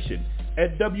donation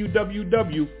at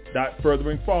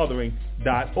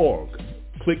www.furtheringfathering.org.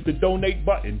 Click the donate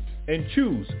button and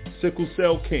choose Sickle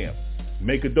Cell Camp.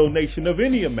 Make a donation of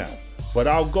any amount, but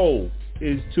our goal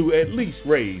is to at least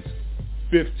raise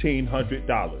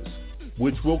 $1,500,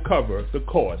 which will cover the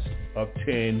cost of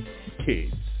 10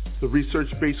 kids. The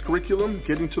research-based curriculum,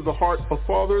 Getting to the Heart of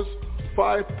Fathers,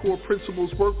 5 Core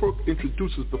Principles workbook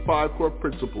introduces the 5 core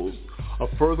principles of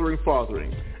Furthering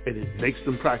Fathering, and it makes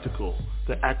them practical.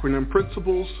 The acronym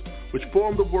principles, which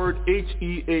form the word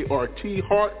HEART,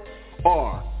 heart,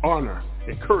 are honor,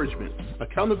 encouragement,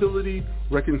 accountability,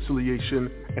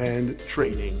 reconciliation, and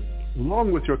training.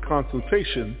 Along with your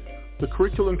consultation, the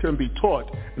curriculum can be taught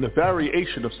in a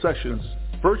variation of sessions,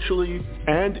 virtually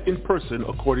and in person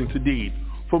according to need.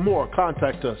 For more,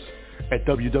 contact us at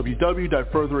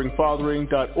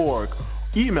www.furtheringfathering.org.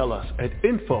 Email us at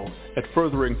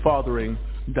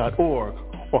info@furtheringfathering.org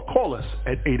or call us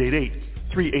at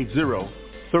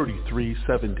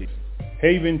 888-380-3370.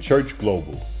 Haven Church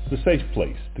Global, the safe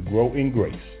place to grow in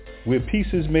grace, where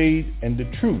peace is made and the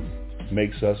truth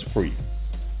makes us free.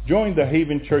 Join the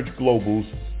Haven Church Global's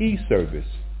e-service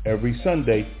every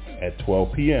Sunday at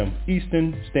 12 p.m.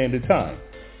 Eastern Standard Time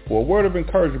for a word of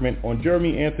encouragement on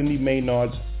Jeremy Anthony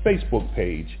Maynard's Facebook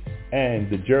page and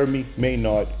the Jeremy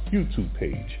Maynard YouTube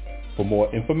page. For more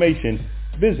information,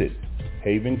 visit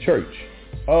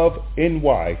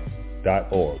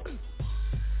havenchurchofny.org.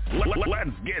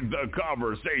 Let's get the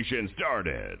conversation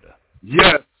started.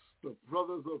 Yes, the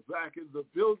brothers are back in the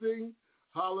building.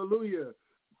 Hallelujah.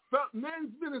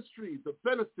 Men's ministry, the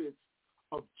benefits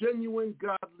of genuine,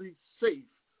 godly, safe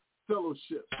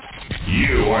fellowship.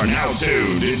 You are now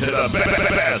tuned into the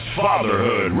best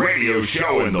fatherhood radio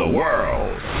show in the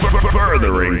world.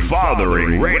 Furthering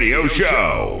Fathering Radio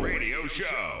Show.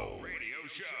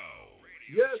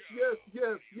 Yes.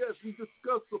 We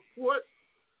discussed support,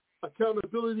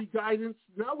 accountability, guidance.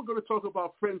 Now we're going to talk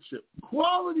about friendship.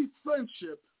 Quality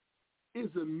friendship is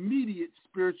immediate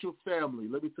spiritual family.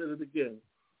 Let me say that again.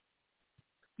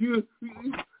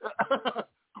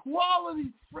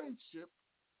 Quality friendship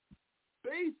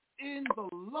based in the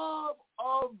love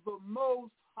of the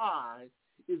Most High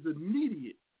is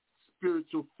immediate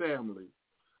spiritual family.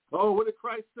 Oh, what did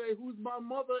Christ say? Who's my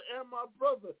mother and my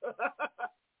brother?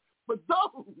 But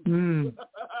those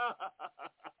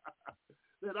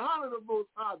that honor the Most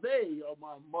High, they are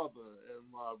my mother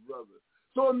and my brother.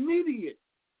 So immediate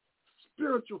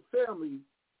spiritual family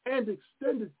and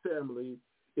extended family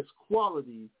is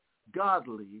quality,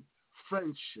 godly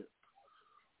friendship.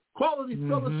 Quality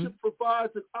fellowship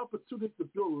provides an opportunity to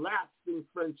build lasting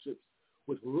friendships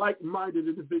with like-minded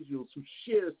individuals who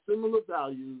share similar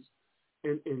values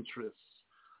and interests.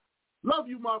 Love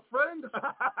you, my friend.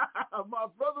 My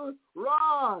brother,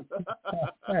 Ron.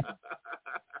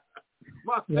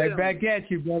 My family. Right back at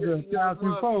you, brother.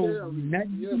 1,000-fold.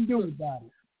 Nothing you can do about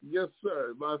it. Yes,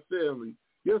 sir. My family.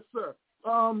 Yes, sir.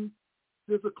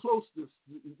 There's a closeness,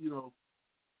 I'm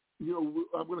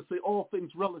going to say all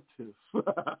things relative.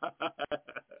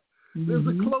 There's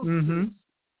a closeness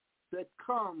that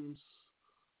comes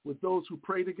with those who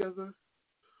pray together,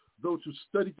 those who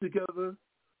study together,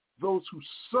 those who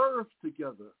serve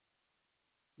together.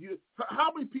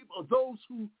 How many people are those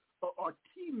who are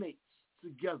teammates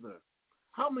together?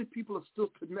 How many people are still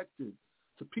connected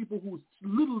to people whose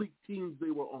Little League teams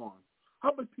they were on?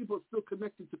 How many people are still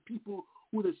connected to people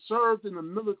who they served in the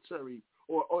military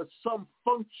or some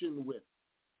function with?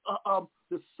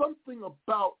 There's something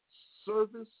about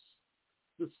service.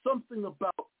 There's something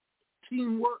about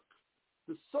teamwork.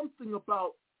 There's something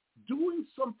about doing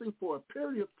something for a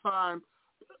period of time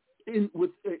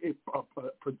with an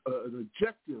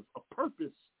objective, a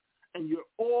purpose, and you're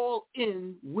all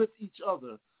in with each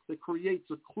other that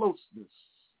creates a closeness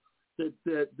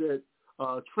that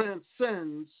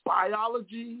transcends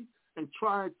biology and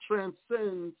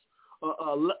transcends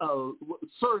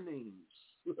surnames.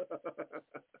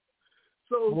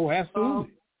 So,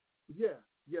 absolutely. Yeah.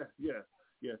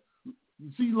 You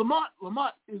see,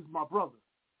 Lamont is my brother.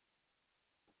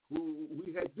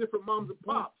 We had different moms and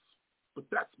pops, but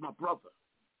that's my brother.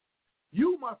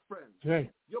 You, my friend,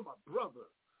 You're my brother.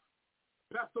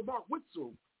 Pastor Mark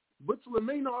Witzel and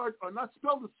Maynard are not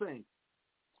spelled the same,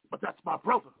 but that's my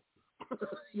brother.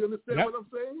 You understand what I'm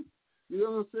saying? You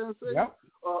understand what I'm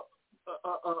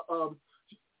saying?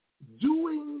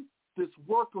 Doing this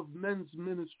work of men's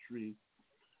ministry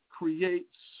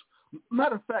creates,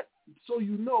 matter of fact, so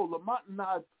you know, Lamont and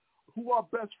I, who are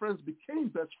best friends, became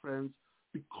best friends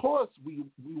because we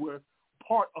were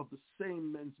part of the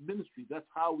same men's ministry. That's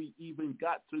how we even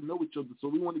got to know each other. So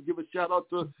we want to give a shout out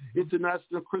to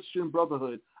International Christian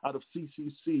Brotherhood out of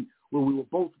CCC, where we were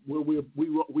both, where we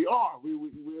are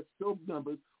still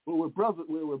members, but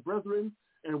we're brethren,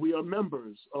 and we are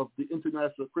members of the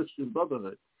International Christian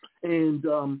Brotherhood. And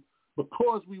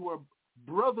because we were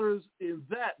brothers in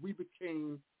that, we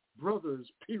became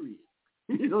brothers, period.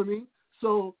 You know what I mean?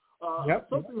 So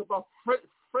something about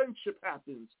friendship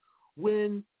happens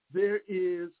when there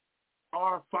is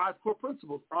our 5 core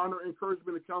principles: honor,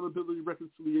 encouragement, accountability,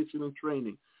 reconciliation, and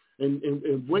training.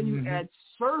 And when you add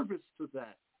service to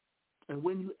that, and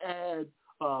when you add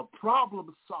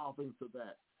problem solving to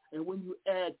that, and when you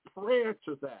add prayer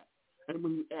to that, and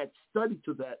when you add study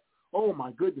to that, oh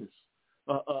my goodness,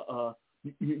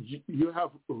 you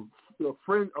have a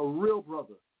friend, a real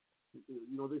brother.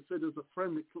 You know, they say there's a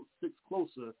friend that sticks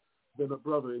closer than a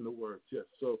brother in the word. Yes.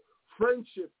 So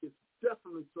friendship is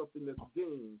definitely something that's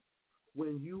gained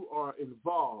when you are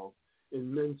involved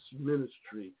in men's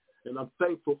ministry. And I'm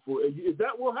thankful for it.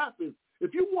 That will happen.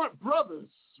 If you want brothers,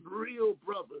 real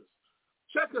brothers,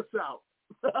 check us out.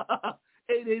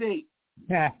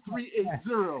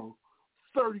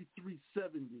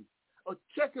 888-380-3370. Or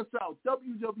check us out,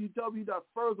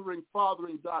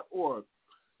 www.furtheringfathering.org.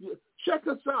 Check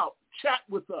us out. Chat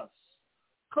with us.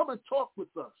 Come and talk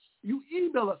with us. You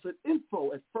email us at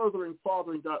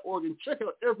info@furtheringfathering.org and check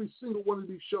out every single one of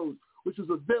these shows, which is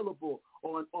available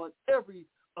on every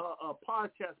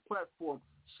podcast platform,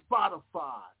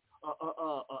 Spotify,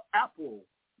 Apple,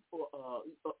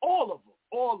 all of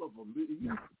them.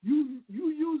 You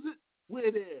use it,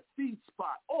 we're there.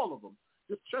 FeedSpot, all of them.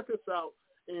 Just check us out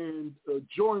and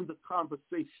join the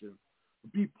conversation.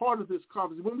 Be part of this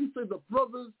conversation. When we say the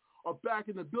brothers are back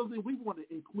in the building, we want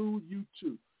to include you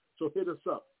too. So hit us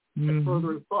up at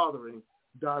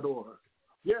furtheringfathering.org.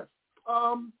 Yes.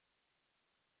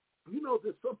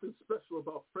 There's something special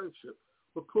about friendship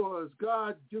because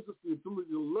God gives us the ability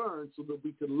to learn so that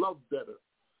we can love better.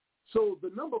 So the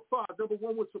number 5, number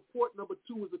 1 was support, number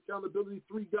 2 is accountability,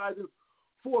 3 guidance,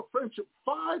 4 friendship.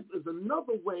 5 is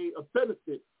another way, a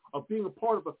benefit of being a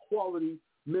part of a quality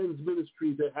men's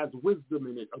ministry that has wisdom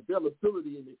in it,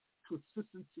 availability in it,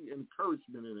 consistency, and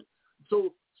encouragement in it.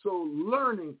 So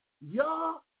learning,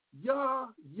 Yah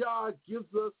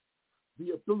gives us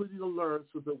the ability to learn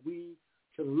so that we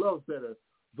can love better.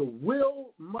 The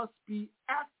will must be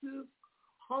active,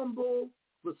 humble,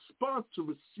 response to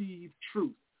receive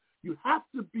truth. You have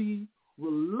to be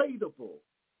relatable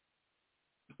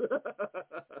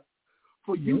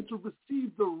for you to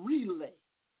receive the relay.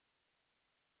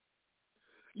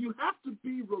 You have to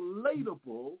be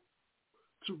relatable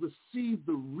to receive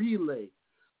the relay.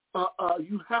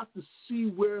 You have to see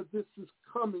where this is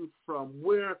coming from.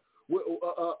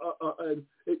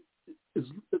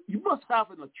 You must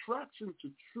have an attraction to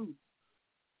truth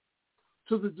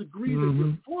to the degree that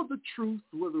you're for the truth,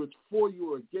 whether it's for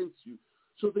you or against you,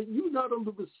 so that you not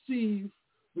only receive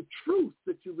the truth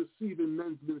that you receive in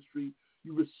men's ministry,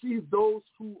 you receive those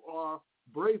who are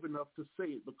brave enough to say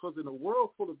it. Because in a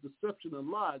world full of deception and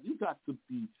lies, you got to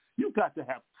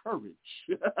have courage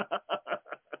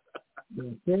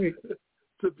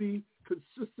to be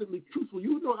consistently truthful.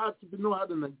 You know how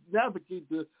to navigate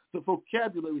the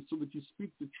vocabulary so that you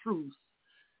speak the truth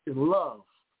in love.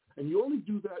 And you only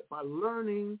do that by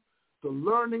learning the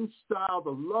learning style, the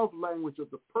love language of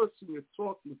the person you're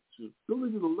talking to.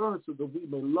 Ability to learn so that we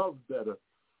may love better.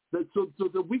 So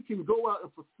that we can go out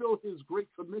and fulfill his great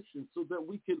commission, so that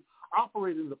we can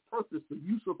operate in the purpose, the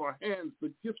use of our hands,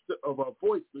 the gift of our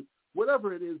voice,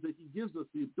 whatever it is that he gives us,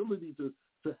 the ability to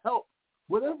help,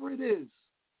 whatever it is,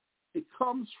 it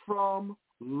comes from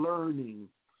learning.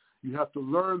 You have to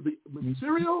learn the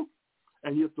material,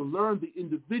 and you have to learn the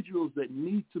individuals that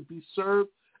need to be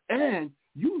served, and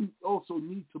you also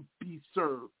need to be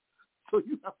served. So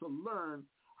you have to learn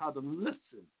how to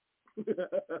listen.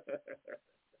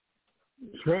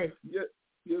 That's right. Yes,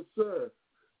 sir.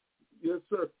 Yes,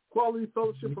 sir. Quality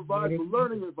fellowship provides a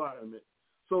learning environment.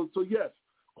 So yes,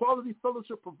 quality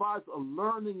fellowship provides a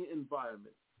learning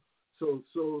environment. So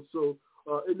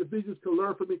individuals can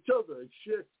learn from each other and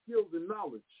share skills and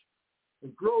knowledge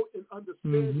and grow in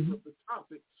understanding of the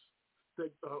topics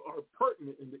that are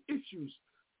pertinent and the issues.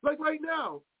 Like right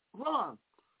now, Ron,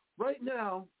 I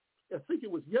think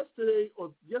it was yesterday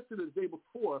or the day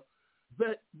before,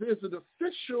 that there's an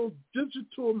official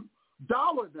digital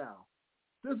dollar now.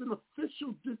 There's an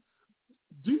official.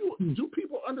 Do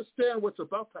people understand what's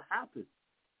about to happen?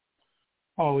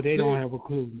 Oh, they don't have a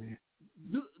clue, man.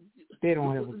 They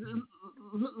don't have a clue.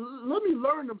 Let me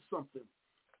learn them something.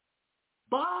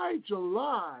 By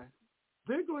July,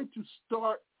 they're going to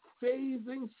start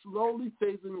slowly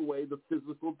phasing away the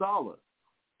physical dollar.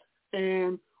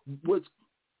 And what's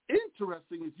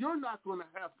interesting is you're not going to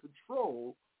have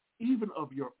control even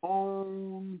of your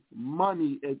own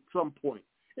money at some point.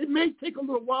 It may take a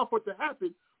little while for it to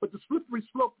happen, but the slippery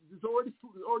slope is already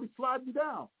sliding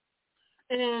down.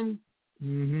 And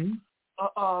the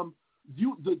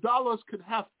dollars could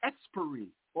have expiry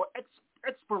or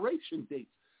expiration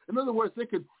dates. In other words, they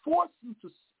could force you to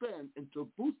spend and to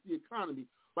boost the economy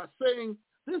by saying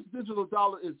this digital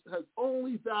dollar has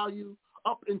only value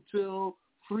up until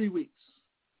 3 weeks.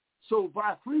 So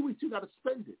by 3 weeks, you got to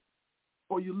spend it,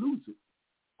 or you lose it.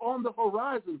 On the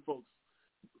horizon, folks.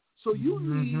 So you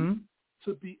need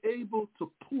to be able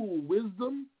to pool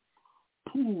wisdom,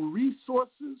 pool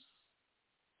resources,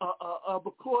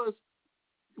 because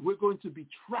we're going to be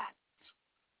tracked.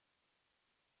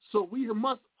 So we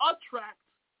must attract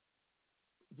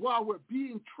while we're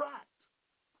being tracked.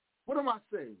 What am I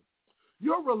saying?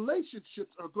 Your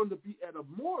relationships are going to be at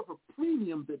more of a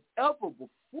premium than ever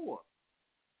before.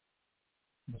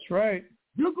 That's right.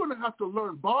 You're going to have to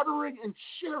learn bartering and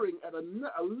sharing at a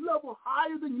level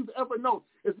higher than you've ever known.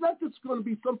 It's not just going to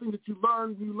be something that you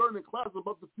learn in class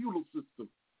about the feudal system.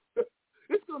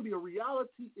 It's going to be a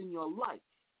reality in your life,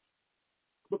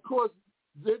 because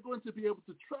they're going to be able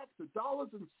to track the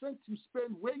dollars and cents you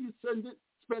spend, where you spend it,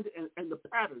 and the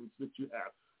patterns that you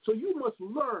have. So you must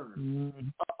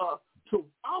learn to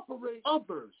operate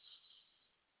others.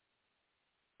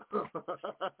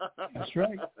 That's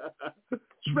right.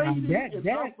 Trading and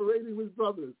operating with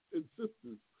brothers and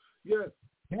sisters. Yes.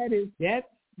 That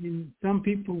some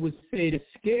people would say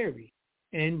that's scary.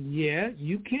 And yeah,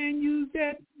 you can use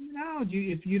that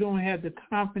analogy if you don't have the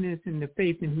confidence and the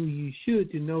faith in who you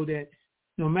should to know that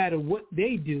no matter what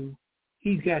they do,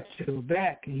 he's got your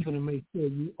back and he's going to make sure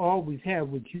you always have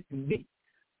what you need.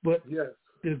 But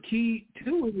the key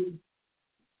to it is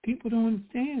people don't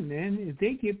understand, man. If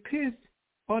they get pissed,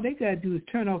 all they got to do is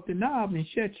turn off the knob and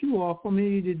shut you off from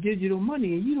any of the digital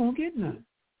money and you don't get none.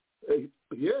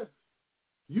 Yeah.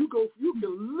 You can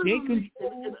literally,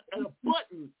 at a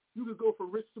button, you can go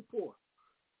from rich to poor.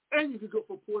 And you can go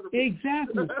from poor to rich.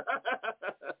 Exactly.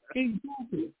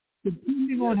 Exactly.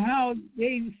 Depending on how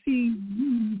they see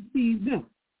you, see them.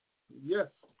 Yes,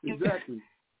 exactly.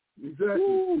 Exactly.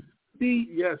 Ooh, see,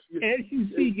 yes. As you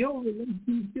see your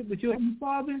relationship with your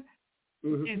Father,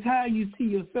 is how you see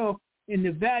yourself and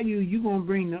the value you're going to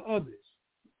bring to others.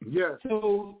 Yes.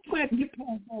 So you have to get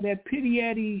past all that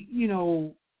pity-atty,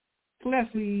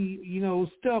 fleshly,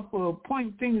 stuff,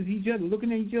 pointing fingers at each other,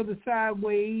 looking at each other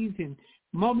sideways and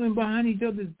mumbling behind each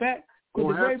other's back.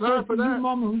 Because the very person you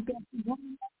mumbling who's got you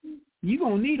mumbling, you're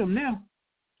going to need them now.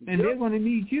 And they're going to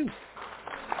need you.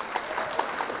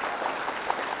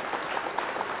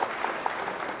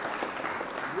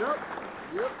 Yep.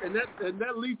 And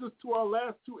that leads us to our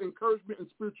last two, encouragement and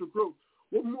spiritual growth.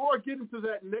 We'll more get into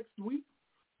that next week,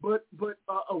 but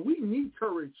we need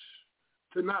courage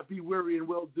to not be weary in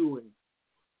well-doing.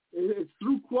 It's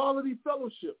through quality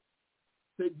fellowship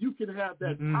that you can have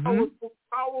that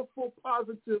powerful,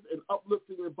 positive, and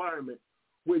uplifting environment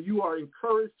where you are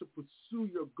encouraged to pursue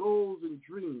your goals and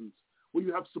dreams, where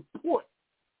you have support,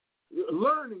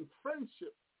 learning,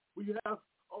 friendship, where you have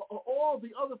all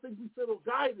the other things we said,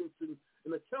 guidance and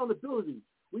accountability.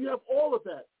 We have all of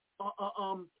that.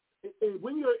 And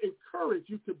when you're encouraged,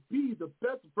 you can be the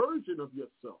best version of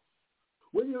yourself.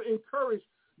 When you're encouraged,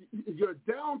 your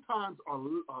downtimes are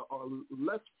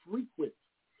less frequent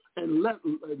and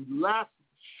last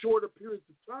shorter periods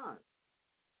of time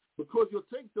because you'll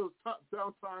take those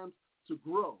downtimes to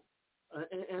grow.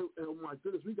 And oh my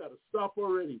goodness, we got to stop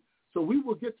already. So we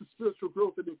will get to spiritual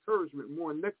growth and encouragement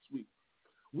more next week.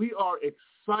 We are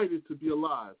excited to be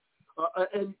alive.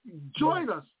 And join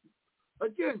us.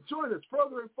 Again, join us,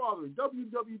 Furthering Fathering,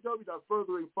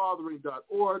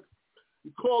 www.furtheringfathering.org.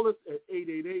 You call us at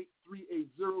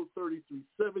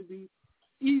 888-380-3370.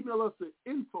 Email us at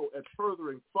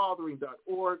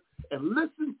info@furtheringfathering.org. And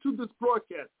listen to this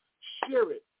broadcast.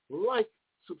 Share it, like,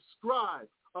 subscribe.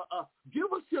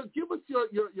 Give us your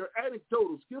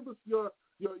anecdotes. Give us your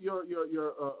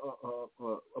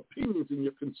opinions and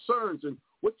your concerns and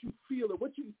what you feel and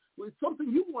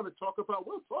something you want to talk about.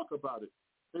 We'll talk about it.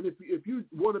 And if you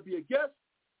want to be a guest,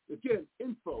 again,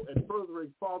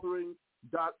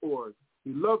 info@furtheringfathering.org.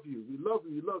 We love you. We love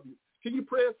you. We love you. Can you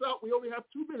pray us out? We only have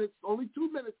 2 minutes. Only 2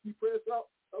 minutes. Can you pray us out,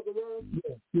 Elder Ron?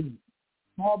 Yes.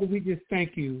 Father, we just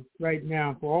thank you right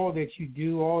now for all that you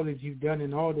do, all that you've done,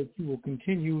 and all that you will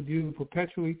continue to do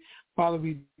perpetually. Father,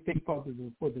 we thank you, Father,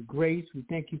 for the grace. We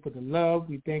thank you for the love.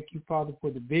 We thank you, Father, for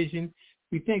the vision.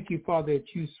 We thank you, Father,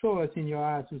 that you saw us in your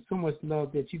eyes with so much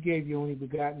love that you gave your only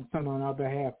begotten Son on our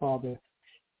behalf, Father.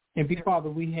 And, Father,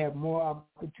 we have more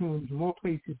opportunities, more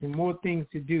places, and more things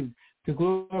to do to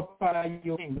glorify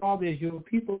your name. Father, as your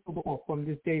people go from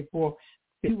this day forth,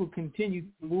 you will continue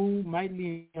to move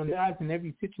mightily on the lives in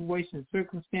every situation and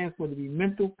circumstance, whether it be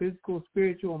mental, physical,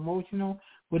 spiritual, emotional,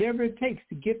 whatever it takes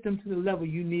to get them to the level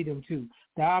you need them to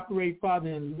operate, Father,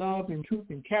 in love and truth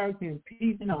and character and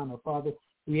peace and honor, Father.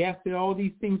 We ask that all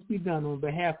these things be done on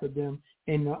behalf of them.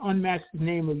 In the unmatched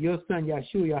name of your Son,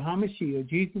 Yeshua HaMashiach,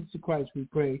 Jesus Christ, we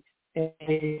pray.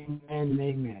 Amen and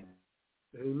amen.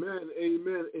 Amen,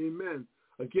 amen, amen.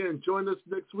 Again, join us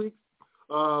next week.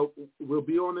 We'll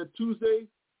be on at Tuesday.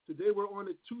 Today we're on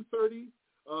at 2:30,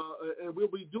 and we'll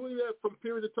be doing that from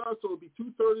period of time, so it'll be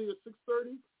 2:30 to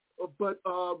 6:30. But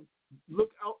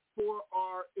look out for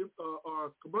our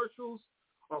commercials,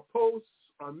 our posts,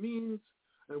 our memes,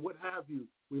 and what have you.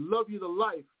 We love you to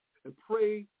life and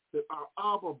pray that our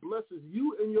Abba blesses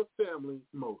you and your family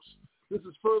most. This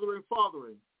is Furthering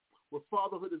Fathering, where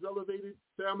fatherhood is elevated,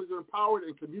 families are empowered,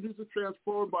 and communities are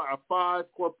transformed by our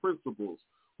 5 core principles,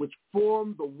 which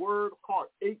form the word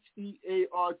heart,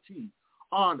 HEART,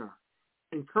 honor,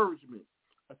 encouragement,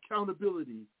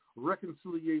 accountability,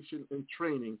 reconciliation, and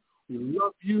training. We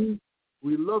love you.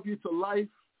 We love you to life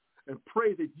and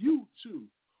pray that you, too,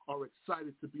 are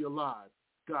excited to be alive.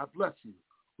 God bless you.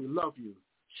 We love you.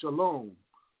 Shalom.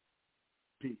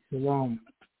 Peace. Shalom.